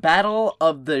 but the Battle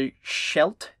of the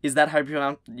Scheldt, is that how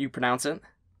you pronounce it?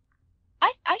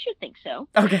 I should think so.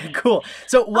 Okay, cool.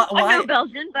 So why? I'm no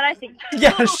Belgian, but I think so.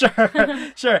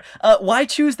 Yeah, sure. Why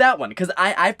choose that one? Because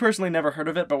I personally never heard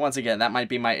of it, but once again, that might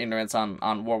be my ignorance on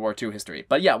World War II history.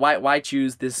 But yeah, why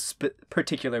choose this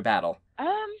particular battle?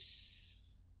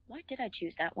 Why did I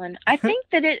choose that one? I think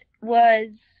that it was.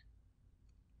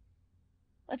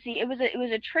 Let's see. It was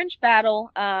a trench battle.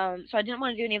 So I didn't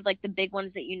want to do any of like the big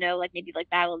ones that like maybe like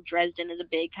Battle of Dresden is a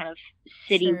big kind of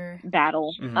city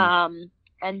battle. Mm-hmm.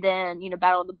 And then,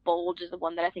 Battle of the Bulge is the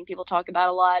one that I think people talk about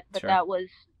a lot. But that was...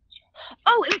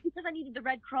 Oh, it was because I needed the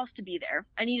Red Cross to be there.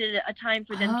 I needed a time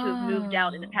for them to have moved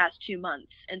out in the past 2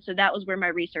 months. And so that was where my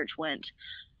research went.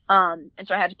 And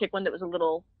so I had to pick one that was a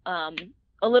little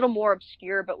more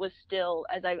obscure, but was still,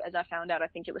 as I found out, I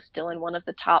think it was still in one of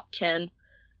the top 10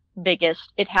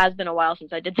 biggest. It has been a while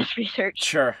since I did this research.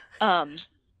 Sure.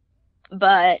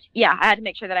 But yeah, I had to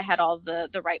make sure that I had all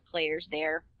the right players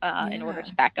there in order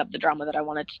to back up the drama that I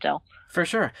wanted to tell. For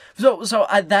sure. So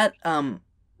that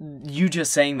you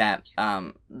just saying that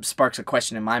sparks a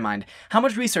question in my mind. How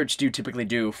much research do you typically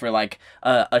do for like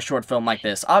a short film like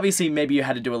this? Obviously, maybe you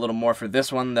had to do a little more for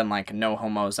this one than like No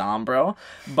Homo Zombro,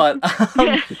 but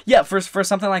yeah, for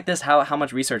something like this, how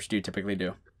much research do you typically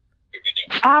do?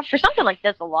 For something like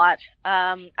this, a lot.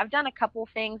 I've done a couple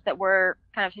things that were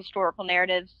kind of historical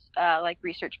narratives, like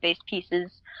research-based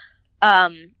pieces,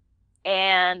 and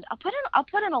I'll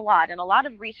put in a lot, and a lot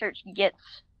of research gets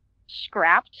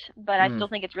scrapped, but I still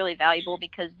think it's really valuable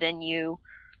because then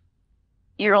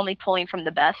you're only pulling from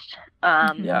the best.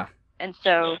 Yeah. And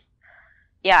so,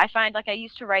 yeah, I find like I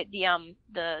used to write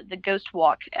the ghost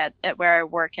walk at where I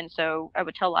work, and so I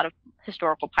would tell a lot of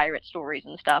historical pirate stories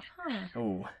and stuff.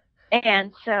 Oh.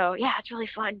 And so, yeah, it's really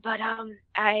fun. But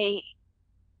I,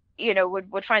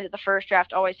 would find that the first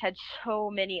draft always had so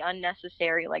many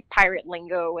unnecessary, like, pirate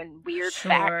lingo and weird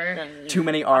facts. And too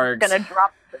many args. Gonna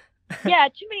drop. Yeah,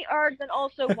 too many args. And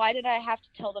also, why did I have to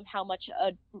tell them how much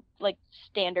a,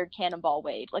 standard cannonball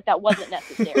weighed? Like, that wasn't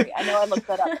necessary. I know I looked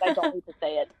that up, but I don't need to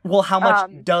say it. Well, how much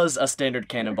does a standard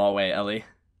cannonball weigh, Ellie?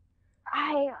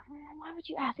 Why would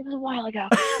you ask? It was a while ago.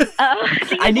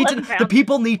 The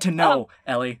people need to know,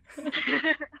 Ellie.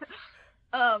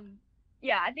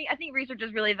 Yeah, I think research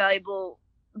is really valuable,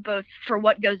 both for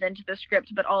what goes into the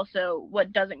script, but also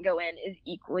what doesn't go in is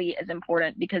equally as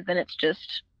important, because then it's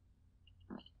just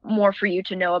more for you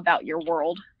to know about your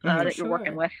world that you're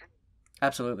working with.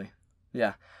 Absolutely.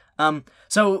 Yeah.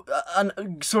 So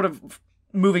sort of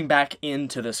moving back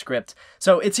into the script.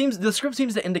 So the script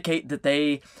seems to indicate that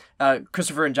they,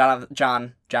 Christopher and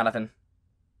Jonathan,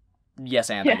 yes,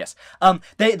 and I guess,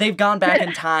 they've gone back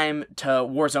in time to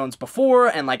war zones before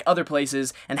and like other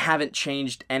places and haven't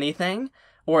changed anything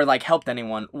or like helped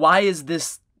anyone. Why is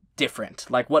this different?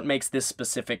 Like, what makes this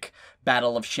specific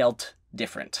Battle of Shelt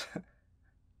different?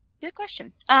 Good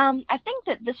question. I think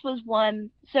that this was one.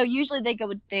 So usually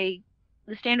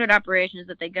the standard operation is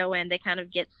that they go in, they kind of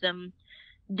get some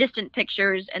distant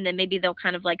pictures, and then maybe they'll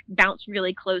kind of like bounce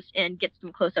really close in, get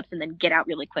some close-ups, and then get out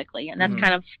really quickly. And that's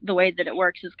kind of the way that it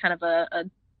works, is kind of a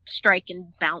strike and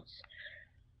bounce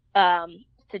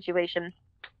situation.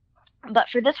 But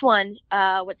for this one,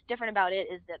 what's different about it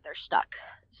is that they're stuck.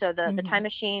 So the time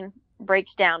machine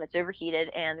breaks down, it's overheated,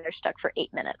 and they're stuck for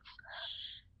 8 minutes.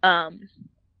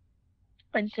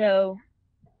 And so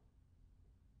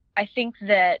I think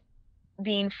that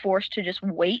being forced to just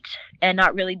wait and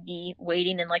not really be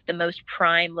waiting in like the most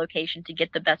prime location to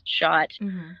get the best shot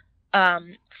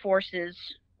forces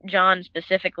John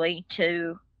specifically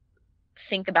to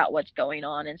think about what's going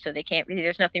on, and so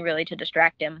there's nothing really to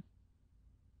distract him,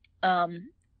 and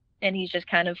he's just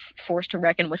kind of forced to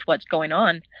reckon with what's going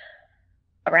on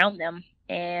around them.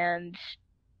 And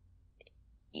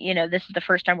this is the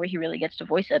first time where he really gets to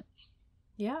voice it.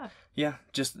 Yeah,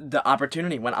 just the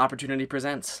opportunity, when opportunity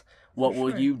presents. What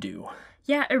will you do?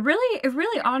 Yeah, it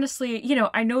really honestly,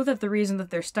 I know that the reason that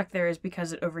they're stuck there is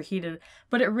because it overheated,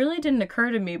 but it really didn't occur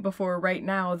to me before right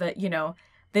now that,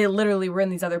 they literally were in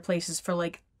these other places for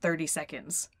like 30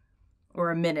 seconds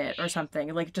or a minute or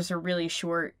something, like just a really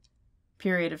short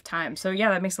period of time. So yeah,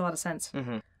 that makes a lot of sense.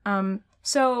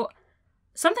 So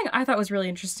something I thought was really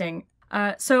interesting.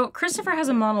 So Christopher has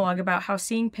a monologue about how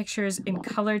seeing pictures in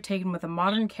color taken with a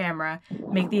modern camera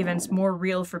make the events more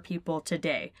real for people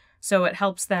today. So it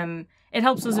helps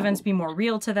those events be more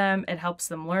real to them. It helps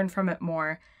them learn from it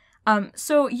more.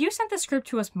 So you sent the script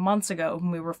to us months ago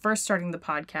when we were first starting the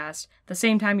podcast, the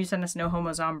same time you sent us No Homo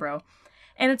Zombro.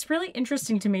 And it's really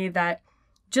interesting to me that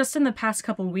just in the past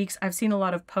couple of weeks, I've seen a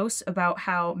lot of posts about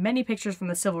how many pictures from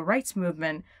the civil rights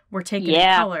movement were taken in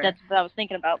color. Yeah, that's what I was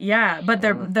thinking about. Yeah, but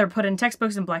they're put in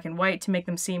textbooks in black and white to make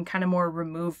them seem kind of more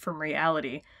removed from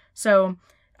reality. So,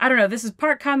 I don't know, this is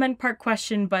part comment, part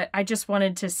question, but I just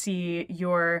wanted to see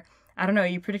you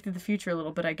predicted the future a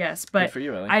little bit, I guess. But good for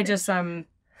you, Ellie. I just,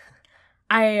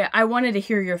 I wanted to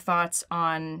hear your thoughts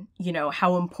on,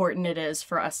 how important it is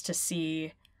for us to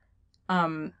see,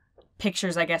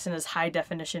 pictures, I guess, in as high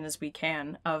definition as we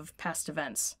can of past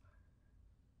events.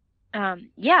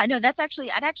 Yeah, no,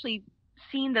 I'd actually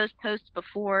seen those posts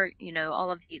before,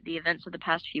 all of the events of the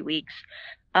past few weeks.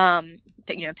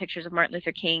 Pictures of Martin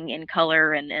Luther King in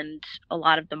color and a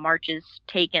lot of the marches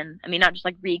taken. I mean, not just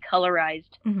like recolorized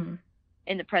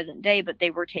in the present day, but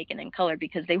they were taken in color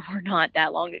because they were not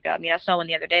that long ago. I mean, I saw one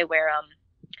the other day where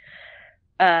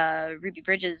Ruby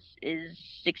Bridges is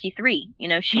 63. You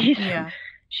know, she's Yeah.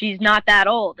 she's not that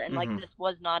old, and like Mhm. this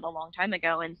was not a long time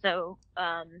ago. And so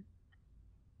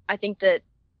I think that,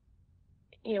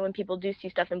 you know, when people do see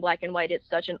stuff in black and white, it's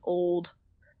such an old,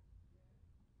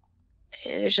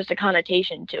 there's just a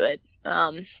connotation to it.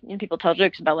 And people tell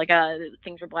jokes about like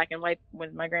things were black and white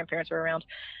when my grandparents were around.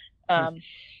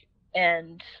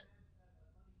 And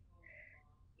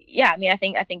yeah, I mean,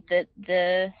 I think that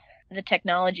the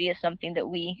technology is something that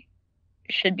we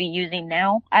should be using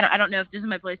now. I don't know if this is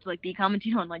my place to like be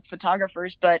commenting on like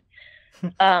photographers, but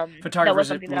Photographers,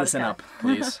 that was listen up,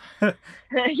 please.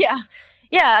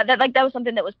 yeah, that was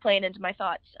something that was playing into my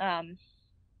thoughts.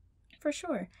 For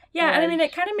sure. Yeah, and I mean,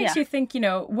 it kind of makes yeah. you think, you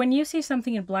know, when you see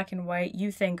something in black and white,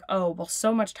 you think, oh, well,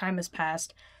 so much time has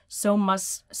passed, so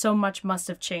much must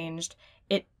have changed.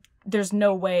 There's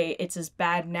no way it's as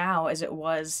bad now as it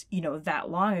was, you know,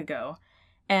 that long ago.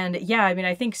 And yeah, I mean,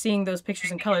 I think seeing those pictures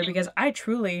in color, because I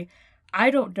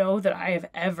don't know that I have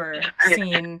ever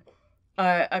seen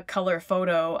a color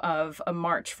photo of a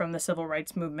march from the civil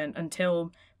rights movement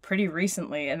until pretty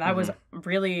recently. And that was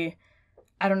really,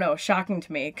 I don't know, shocking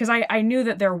to me, because I knew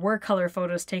that there were color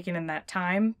photos taken in that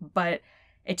time, but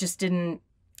it just didn't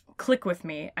click with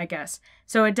me, I guess.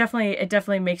 So it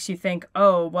definitely makes you think,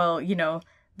 oh, well, you know,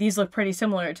 these look pretty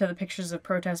similar to the pictures of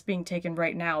protests being taken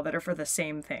right now that are for the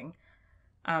same thing.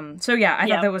 So yeah, I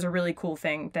thought that was a really cool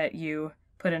thing that you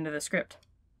put into the script.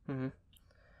 Mm-hmm.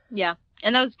 Yeah,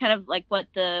 and that was kind of like what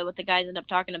the guys end up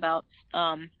talking about.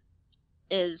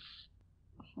 Is,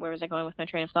 where was I going with my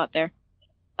train of thought there?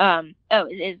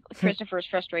 Is Christopher's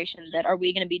frustration that, are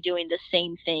we going to be doing the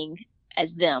same thing as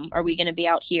them? Are we going to be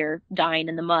out here dying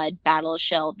in the mud, battle of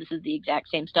shell? This is the exact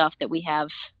same stuff that we have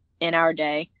in our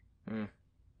day.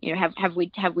 You know, have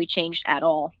we changed at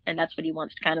all? And that's what he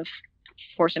wants to kind of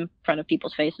force in front of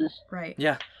people's faces. Right.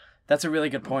 Yeah, that's a really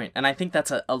good point. And I think that's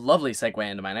a lovely segue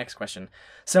into my next question.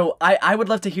 So I would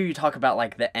love to hear you talk about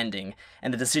like the ending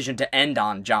and the decision to end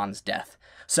on John's death.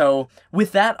 So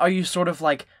with that, are you kind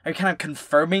of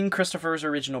confirming Christopher's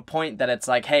original point that it's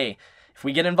like, hey, if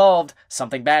we get involved,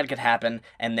 something bad could happen,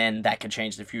 and then that could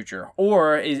change the future?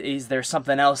 Or is there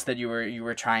something else that you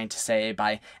were trying to say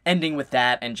by ending with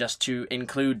that and just to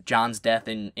include John's death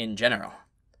in general?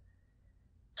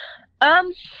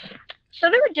 So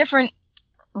there were different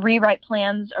rewrite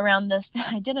plans around this that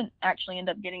I didn't actually end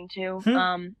up getting to,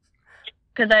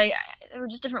 because there were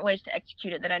just different ways to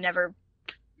execute it that I never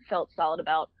felt solid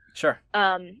about. Sure.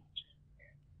 But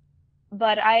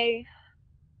I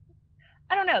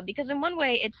don't know, because in one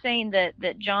way it's saying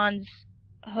that John's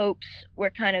hopes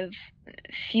were kind of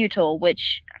futile,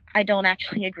 which I don't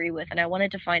actually agree with, and I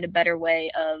wanted to find a better way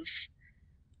of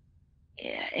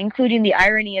including the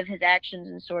irony of his actions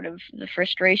and sort of the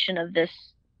frustration of this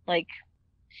like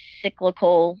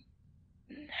cyclical.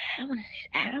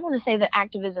 I don't want to say that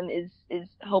activism is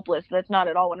hopeless. That's not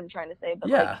at all what I'm trying to say. But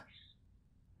yeah,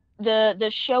 like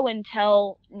the show and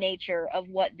tell nature of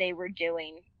what they were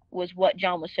doing was what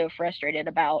John was so frustrated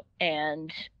about,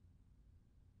 and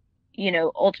you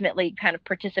know, ultimately kind of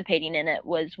participating in it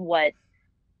was what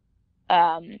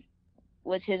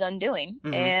was his undoing.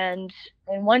 And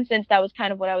in one sense that was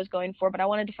kind of what I was going for, but I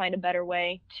wanted to find a better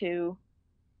way to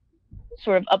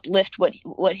sort of uplift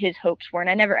what his hopes were, and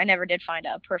I never did find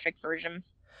a perfect version.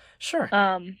 Sure.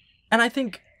 And I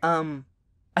think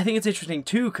it's interesting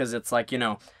too, because it's like, you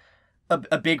know,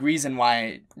 a big reason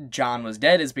why John was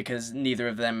dead is because neither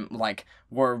of them like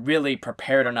were really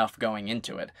prepared enough going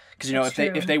into it. Because you know,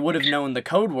 if they would have known the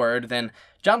code word, then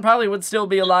John probably would still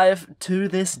be alive to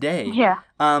this day. Yeah.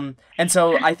 And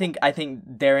so I think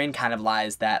therein kind of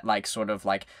lies that like sort of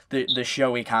like the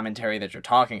showy commentary that you're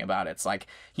talking about. It's like,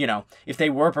 you know, if they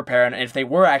were prepared and if they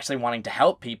were actually wanting to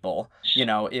help people, you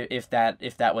know, if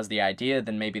that was the idea,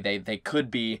 then maybe they could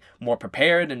be more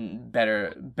prepared and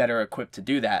better equipped to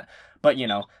do that. But, you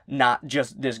know, not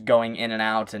just this going in and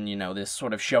out and, you know, this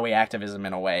sort of showy activism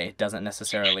in a way doesn't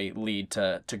necessarily lead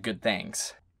to good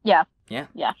things. Yeah. Yeah.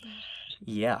 Yeah.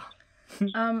 Yeah.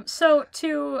 So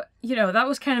to, you know, that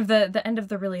was kind of the end of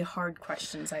the really hard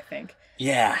questions, I think.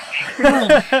 Yeah.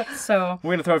 So we're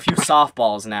going to throw a few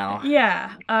softballs now.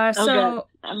 Yeah. So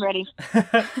I'm ready.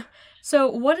 So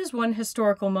what is one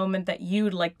historical moment that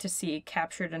you'd like to see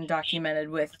captured and documented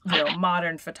with, you know,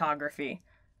 modern photography?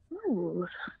 Ooh.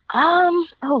 Oh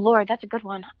Lord, that's a good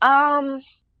one.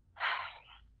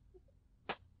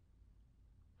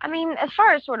 I mean, as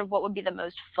far as sort of what would be the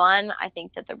most fun, I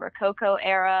think that the Rococo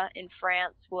era in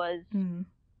France was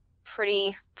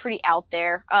pretty out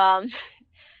there.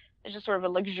 it's just sort of a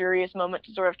luxurious moment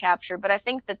to sort of capture. But I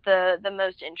think that the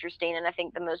most interesting and I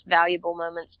think the most valuable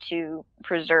moments to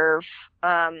preserve,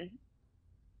 I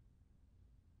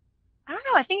don't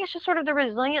know, I think it's just sort of the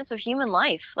resilience of human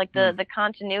life, like the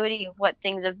continuity of what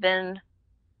things have been,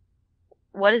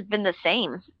 what has been the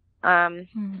same.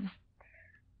 And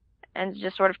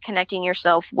just sort of connecting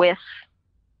yourself with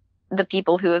the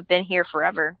people who have been here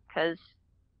forever, because,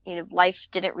 you know, life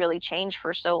didn't really change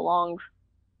for so long,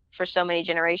 for so many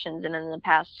generations, and in the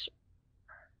past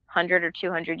 100 or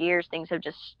 200 years, things have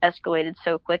just escalated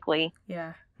so quickly,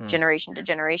 generation to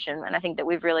generation. And I think that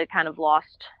we've really kind of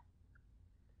lost,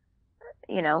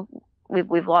 you know,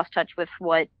 we've lost touch with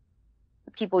what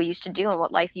people used to do and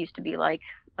what life used to be like.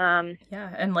 And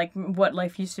like what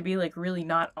life used to be like really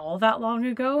not all that long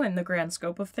ago in the grand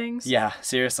scope of things. Yeah,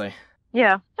 seriously.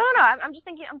 Yeah. So I don't know. I'm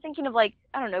thinking of, like,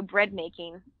 I don't know, bread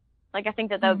making. Like, I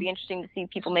think that would be interesting to see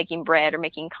people making bread or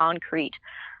making concrete.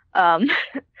 Just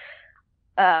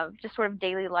sort of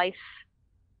daily life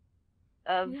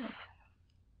of,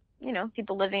 you know,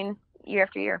 people living year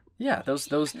after year. Yeah, those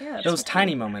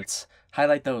tiny moments.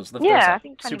 Highlight those. Lift those I up.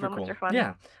 think tiny Super moments cool. are fun.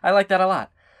 Yeah, I like that a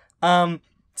lot.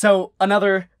 So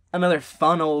another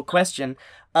fun old question.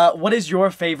 What is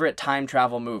your favorite time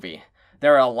travel movie?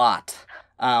 There are a lot.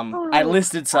 I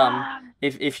listed some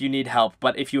if you need help,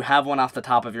 but if you have one off the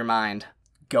top of your mind,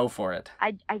 go for it.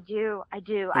 I do.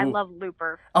 Ooh. I love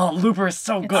Looper. Oh, Looper is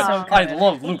so good. So good. I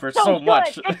love Looper so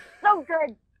much. It's so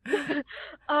good.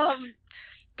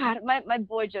 God, my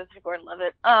boy Joseph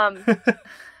Gordon-Levitt. I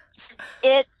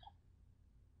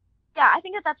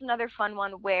think that's another fun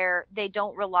one where they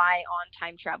don't rely on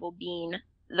time travel being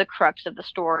the crux of the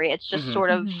story. It's just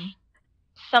sort of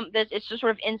it's just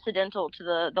sort of incidental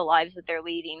to the lives that they're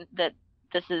leading. That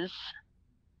this is,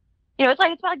 you know, it's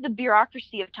like the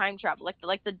bureaucracy of time travel,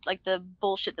 like the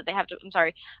bullshit that they have to. I'm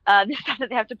sorry, the stuff that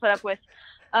they have to put up with,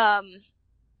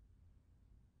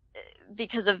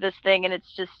 because of this thing, and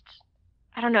it's just,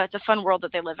 I don't know. It's a fun world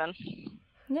that they live in.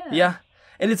 Yeah.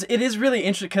 And it is really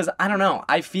interesting because, I don't know,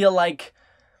 I feel like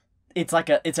it's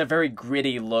a very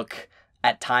gritty look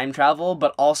at time travel,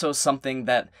 but also something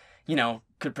that, you know,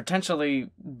 could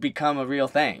potentially become a real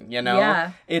thing, you know?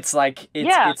 Yeah. It's like,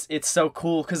 it's so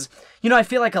cool because, you know, I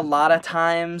feel like a lot of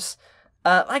times,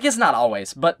 I guess not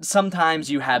always, but sometimes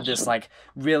you have this, like,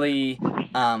 really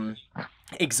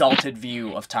exalted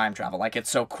view of time travel. Like, it's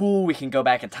so cool, we can go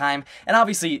back in time, and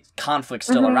obviously conflict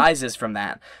still arises from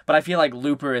that, but I feel like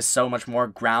Looper is so much more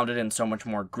grounded and so much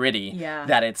more gritty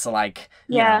that it's like,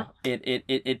 you know,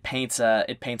 it paints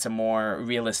a more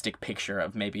realistic picture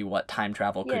of maybe what time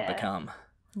travel could become.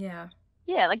 Yeah,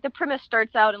 like the premise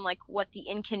starts out in like what the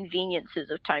inconveniences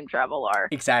of time travel are.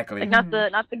 Exactly. Like not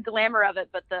the glamour of it,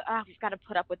 but the we've got to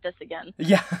put up with this again.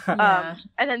 Yeah.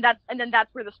 And then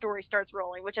that's where the story starts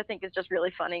rolling, which I think is just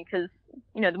really funny because,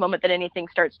 you know, the moment that anything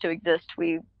starts to exist,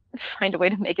 we find a way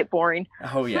to make it boring.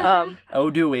 Oh yeah. Oh,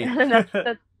 do we? And that's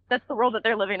the world that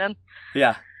they're living in.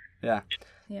 Yeah.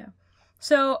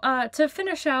 So to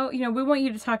finish out, you know, we want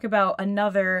you to talk about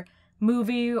another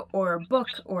movie or book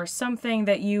or something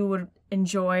that you would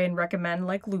enjoy and recommend,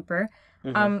 like Looper.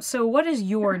 So what is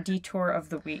your detour of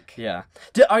the week? Yeah.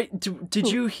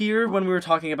 Did you hear when we were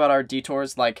talking about our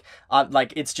detours? Like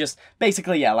it's just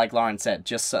basically, like Lauren said,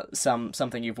 just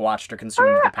something you've watched or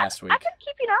consumed the past week. I've been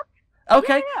keeping up.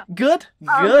 Okay. Yeah. Good.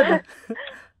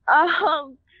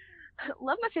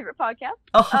 Love my favorite podcast.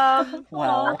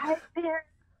 Wow.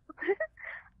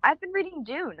 I've been reading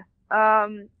Dune.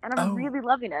 And I'm really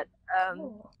loving it.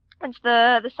 It's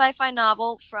the sci-fi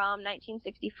novel from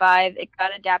 1965. It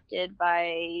got adapted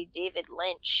by David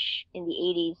Lynch in the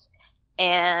 80s,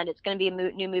 and it's going to be a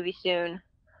new movie soon.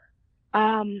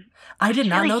 I did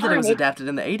not know that it was adapted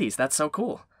in the 80s. That's so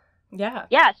cool. Yeah.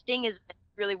 Yeah, Sting is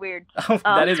really weird. Oh,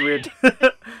 that is weird.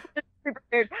 Super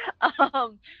weird.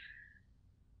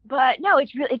 But no,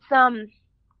 it's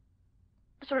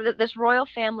sort of this royal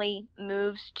family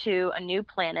moves to a new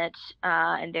planet,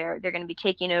 and they're going to be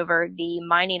taking over the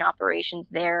mining operations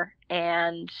there.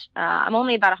 And I'm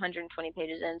only about 120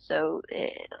 pages in, so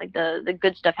like the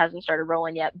good stuff hasn't started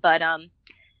rolling yet. But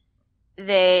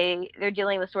they're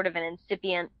dealing with sort of an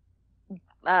incipient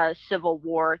civil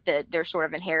war that they're sort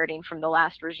of inheriting from the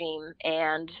last regime,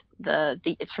 and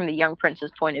it's from the young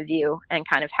prince's point of view, and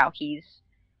kind of how he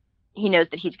knows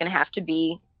that he's going to have to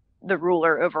be the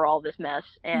ruler over all this mess,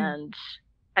 and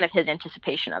kind of his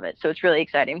anticipation of it. So it's really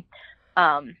exciting.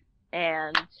 And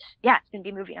yeah, it's gonna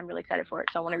be a movie. I'm really excited for it.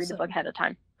 So I want to read the book ahead of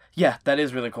time. Yeah, that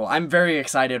is really cool. I'm very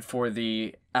excited for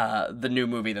the new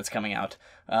movie that's coming out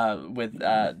with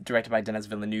directed by Denis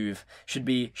Villeneuve. Should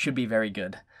be very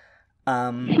good.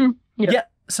 Yeah,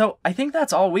 So I think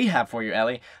that's all we have for you,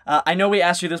 Ellie. I know we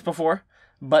asked you this before,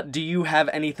 but do you have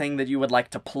anything that you would like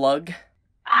to plug?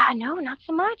 No, not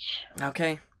so much.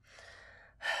 Okay.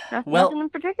 Nothing in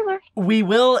particular. We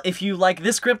will, if you like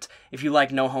this script, if you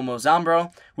like No Homo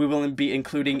Zombro, we will be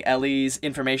including Ellie's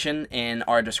information in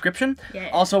our description. Yeah.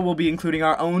 Also, we'll be including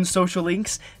our own social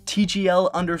links,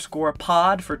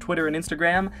 tgl_pod for Twitter and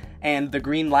Instagram, and the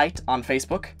green light on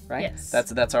Facebook, right? Yes.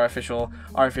 That's our official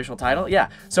title. Yeah.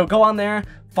 So go on there,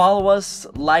 follow us,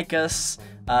 like us,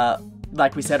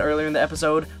 like we said earlier in the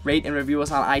episode, rate and review us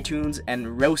on iTunes,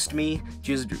 and roast me.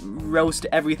 Just roast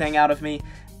everything out of me.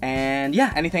 And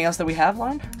yeah, anything else that we have,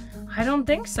 Lauren? I don't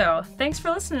think so. Thanks for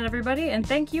listening, everybody, and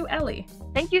thank you, Ellie.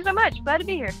 Thank you so much. Glad to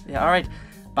be here. Yeah, all right.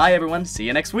 Bye, everyone. See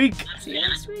you next week. See you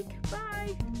next week.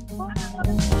 Bye.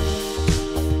 Bye.